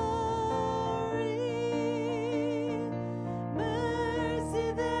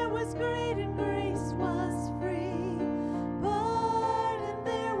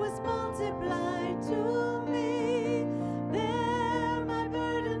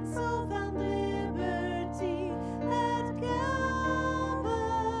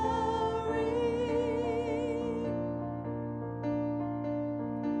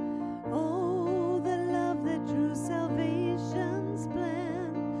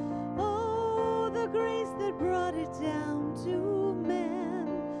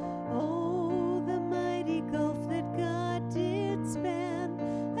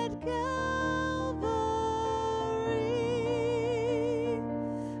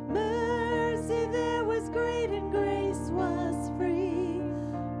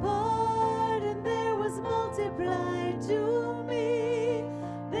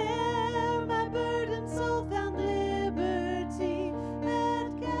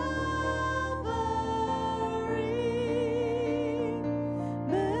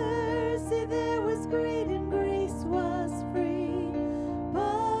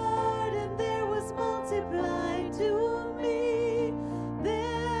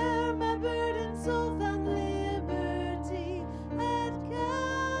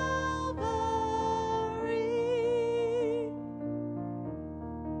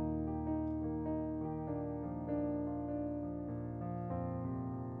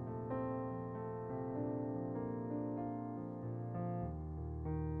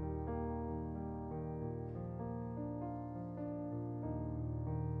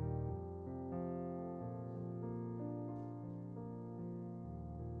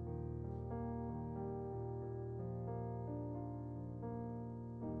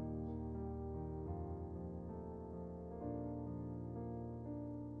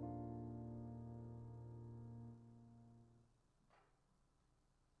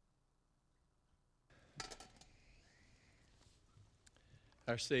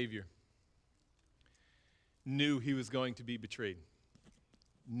 our Savior, knew he was going to be betrayed,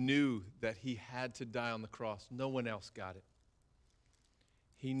 knew that he had to die on the cross. No one else got it.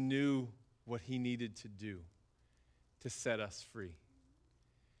 He knew what he needed to do to set us free.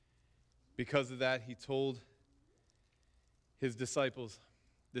 Because of that, he told his disciples,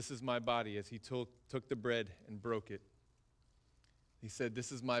 "This is my body," as he took the bread and broke it. He said,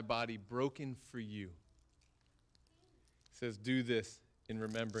 "This is my body broken for you." He says, "Do this in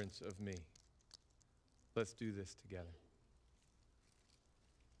remembrance of me." Let's do this together.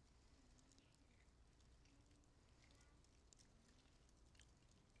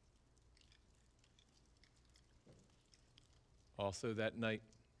 Also that night,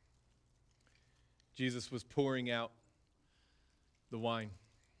 Jesus was pouring out the wine.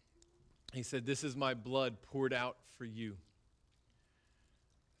 He said, "This is my blood poured out for you."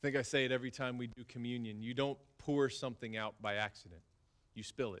 I think I say it every time we do communion. You don't pour something out by accident. You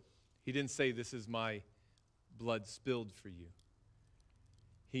spill it. He didn't say, "This is my blood spilled for you."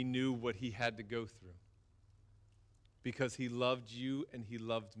 He knew what he had to go through because he loved you and he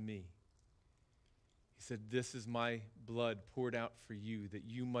loved me. He said, "This is my blood poured out for you, that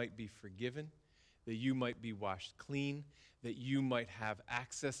you might be forgiven, that you might be washed clean, that you might have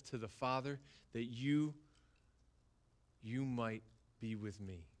access to the Father, that you might be with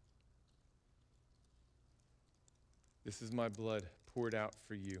me. This is my blood poured out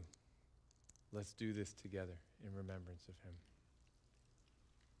for you. Let's do this together in remembrance of him."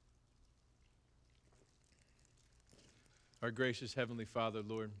 Our gracious Heavenly Father,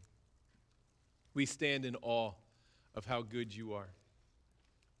 Lord, we stand in awe of how good you are,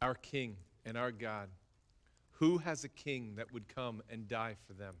 our King and our God. Who has a king that would come and die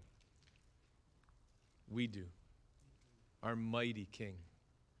for them? We do. Our mighty King.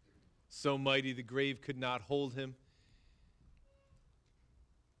 So mighty the grave could not hold him.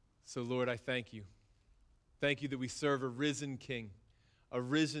 So, Lord, I thank you. Thank you that we serve a risen King, a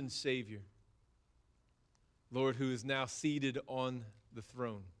risen Savior, Lord, who is now seated on the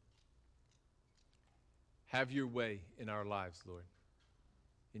throne. Have your way in our lives, Lord.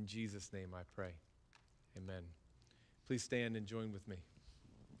 In Jesus' name I pray. Amen. Please stand and join with me.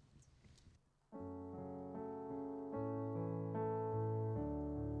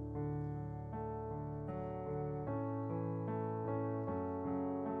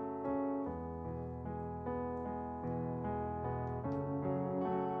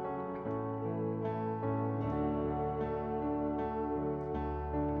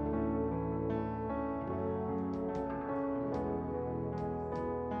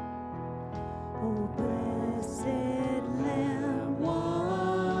 Oh, blessed Lamb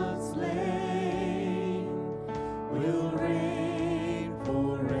was slain.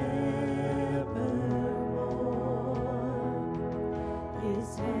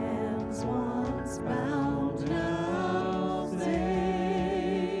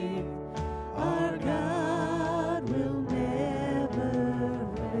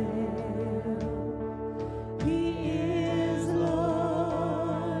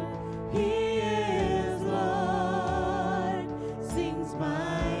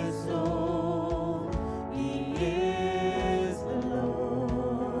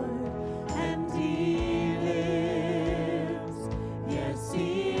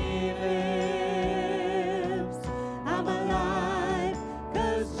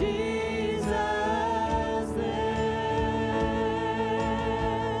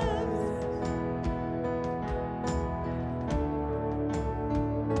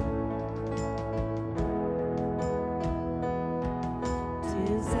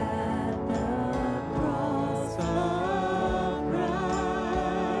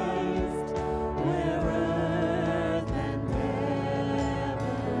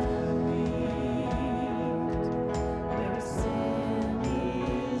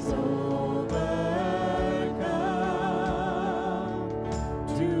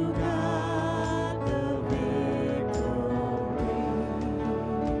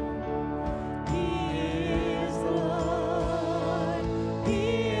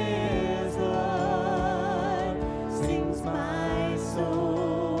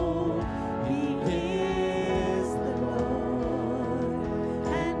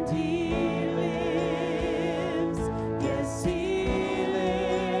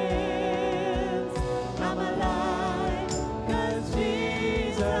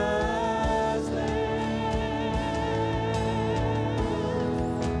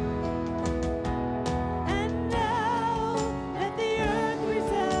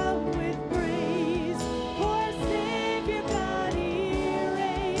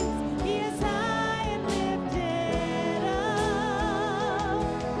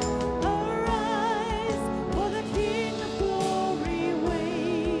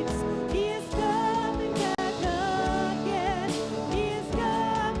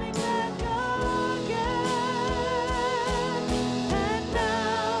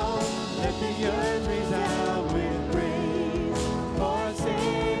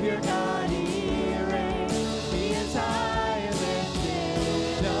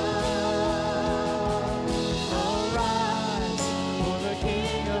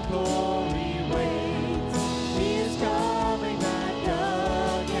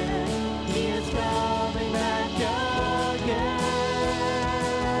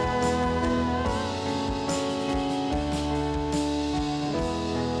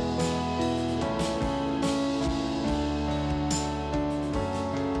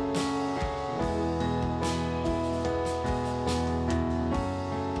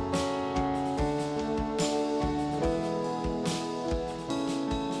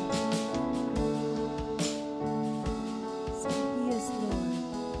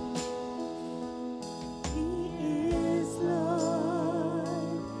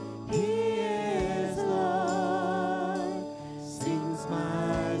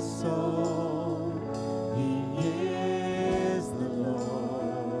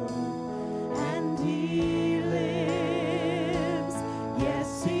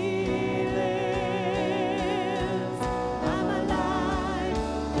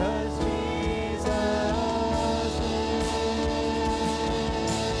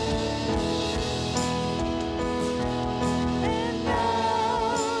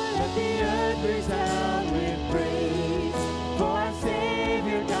 earth resound with praise. For our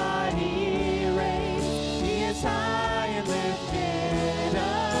Savior God, He reigns. He is high and lifted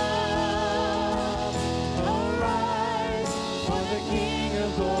up. Arise, for the King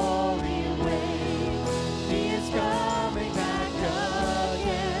of glory reigns. He is coming back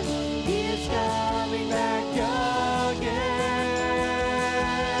again. He is coming back again.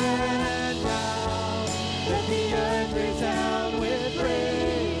 Now, let the earth resound with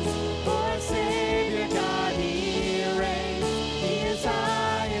praise. For our Savior God, He reigns. He is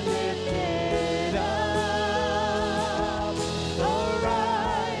high and lifted up.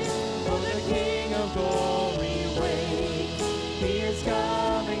 Arise, for the King of glory reigns. He is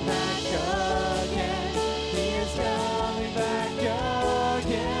coming back again. He is coming back again.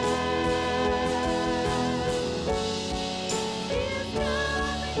 He is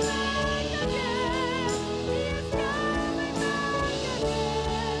coming back again. He is coming back again.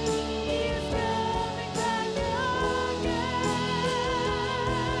 He is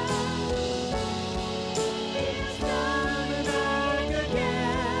coming back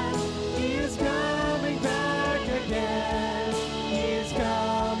again. He is coming back again. He is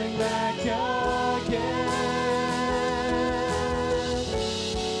coming back again.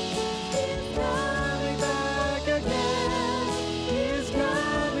 He is coming back again. He is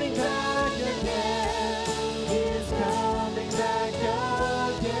coming back again. He is coming back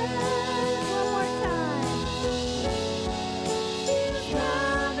again. One more time. He is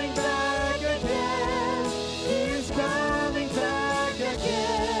coming back again. He is coming back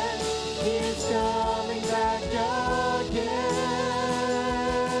again. He is coming back again.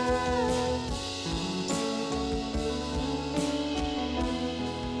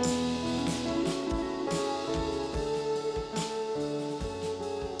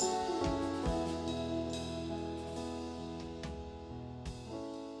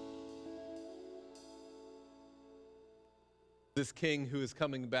 This king who is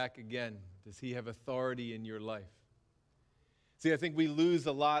coming back again, does he have authority in your life? See, I think we lose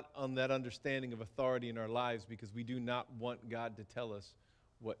a lot on that understanding of authority in our lives because we do not want God to tell us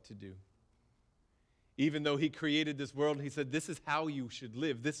what to do. Even though he created this world and he said, this is how you should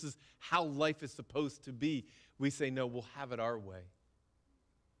live, this is how life is supposed to be, we say, no, we'll have it our way.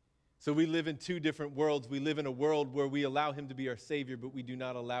 So we live in two different worlds. We live in a world where we allow him to be our Savior, but we do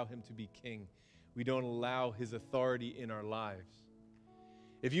not allow him to be king. We don't allow his authority in our lives.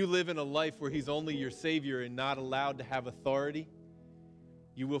 If you live in a life where he's only your Savior and not allowed to have authority,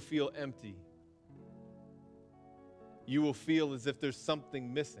 you will feel empty. You will feel as if there's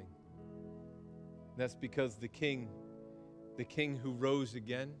something missing. That's because the king who rose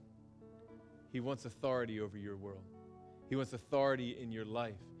again, he wants authority over your world. He wants authority in your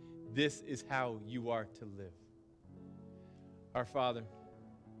life. This is how you are to live. Our Father,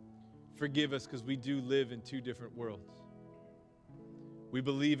 forgive us because we do live in two different worlds. We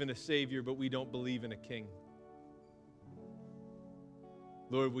believe in a Savior, but we don't believe in a king.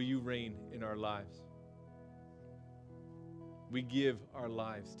 Lord, will you reign in our lives? We give our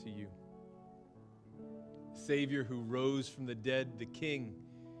lives to you. Savior who rose from the dead, the King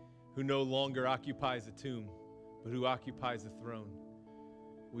who no longer occupies a tomb, but who occupies a throne.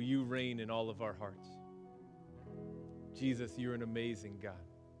 Will you reign in all of our hearts? Jesus, you're an amazing God.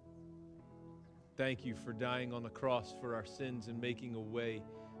 Thank you for dying on the cross for our sins and making a way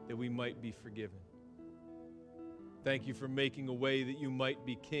that we might be forgiven. Thank you for making a way that you might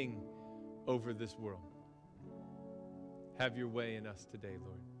be king over this world. Have your way in us today,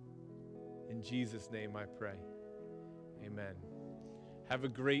 Lord. In Jesus' name I pray. Amen. Have a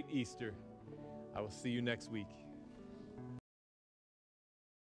great Easter. I will see you next week.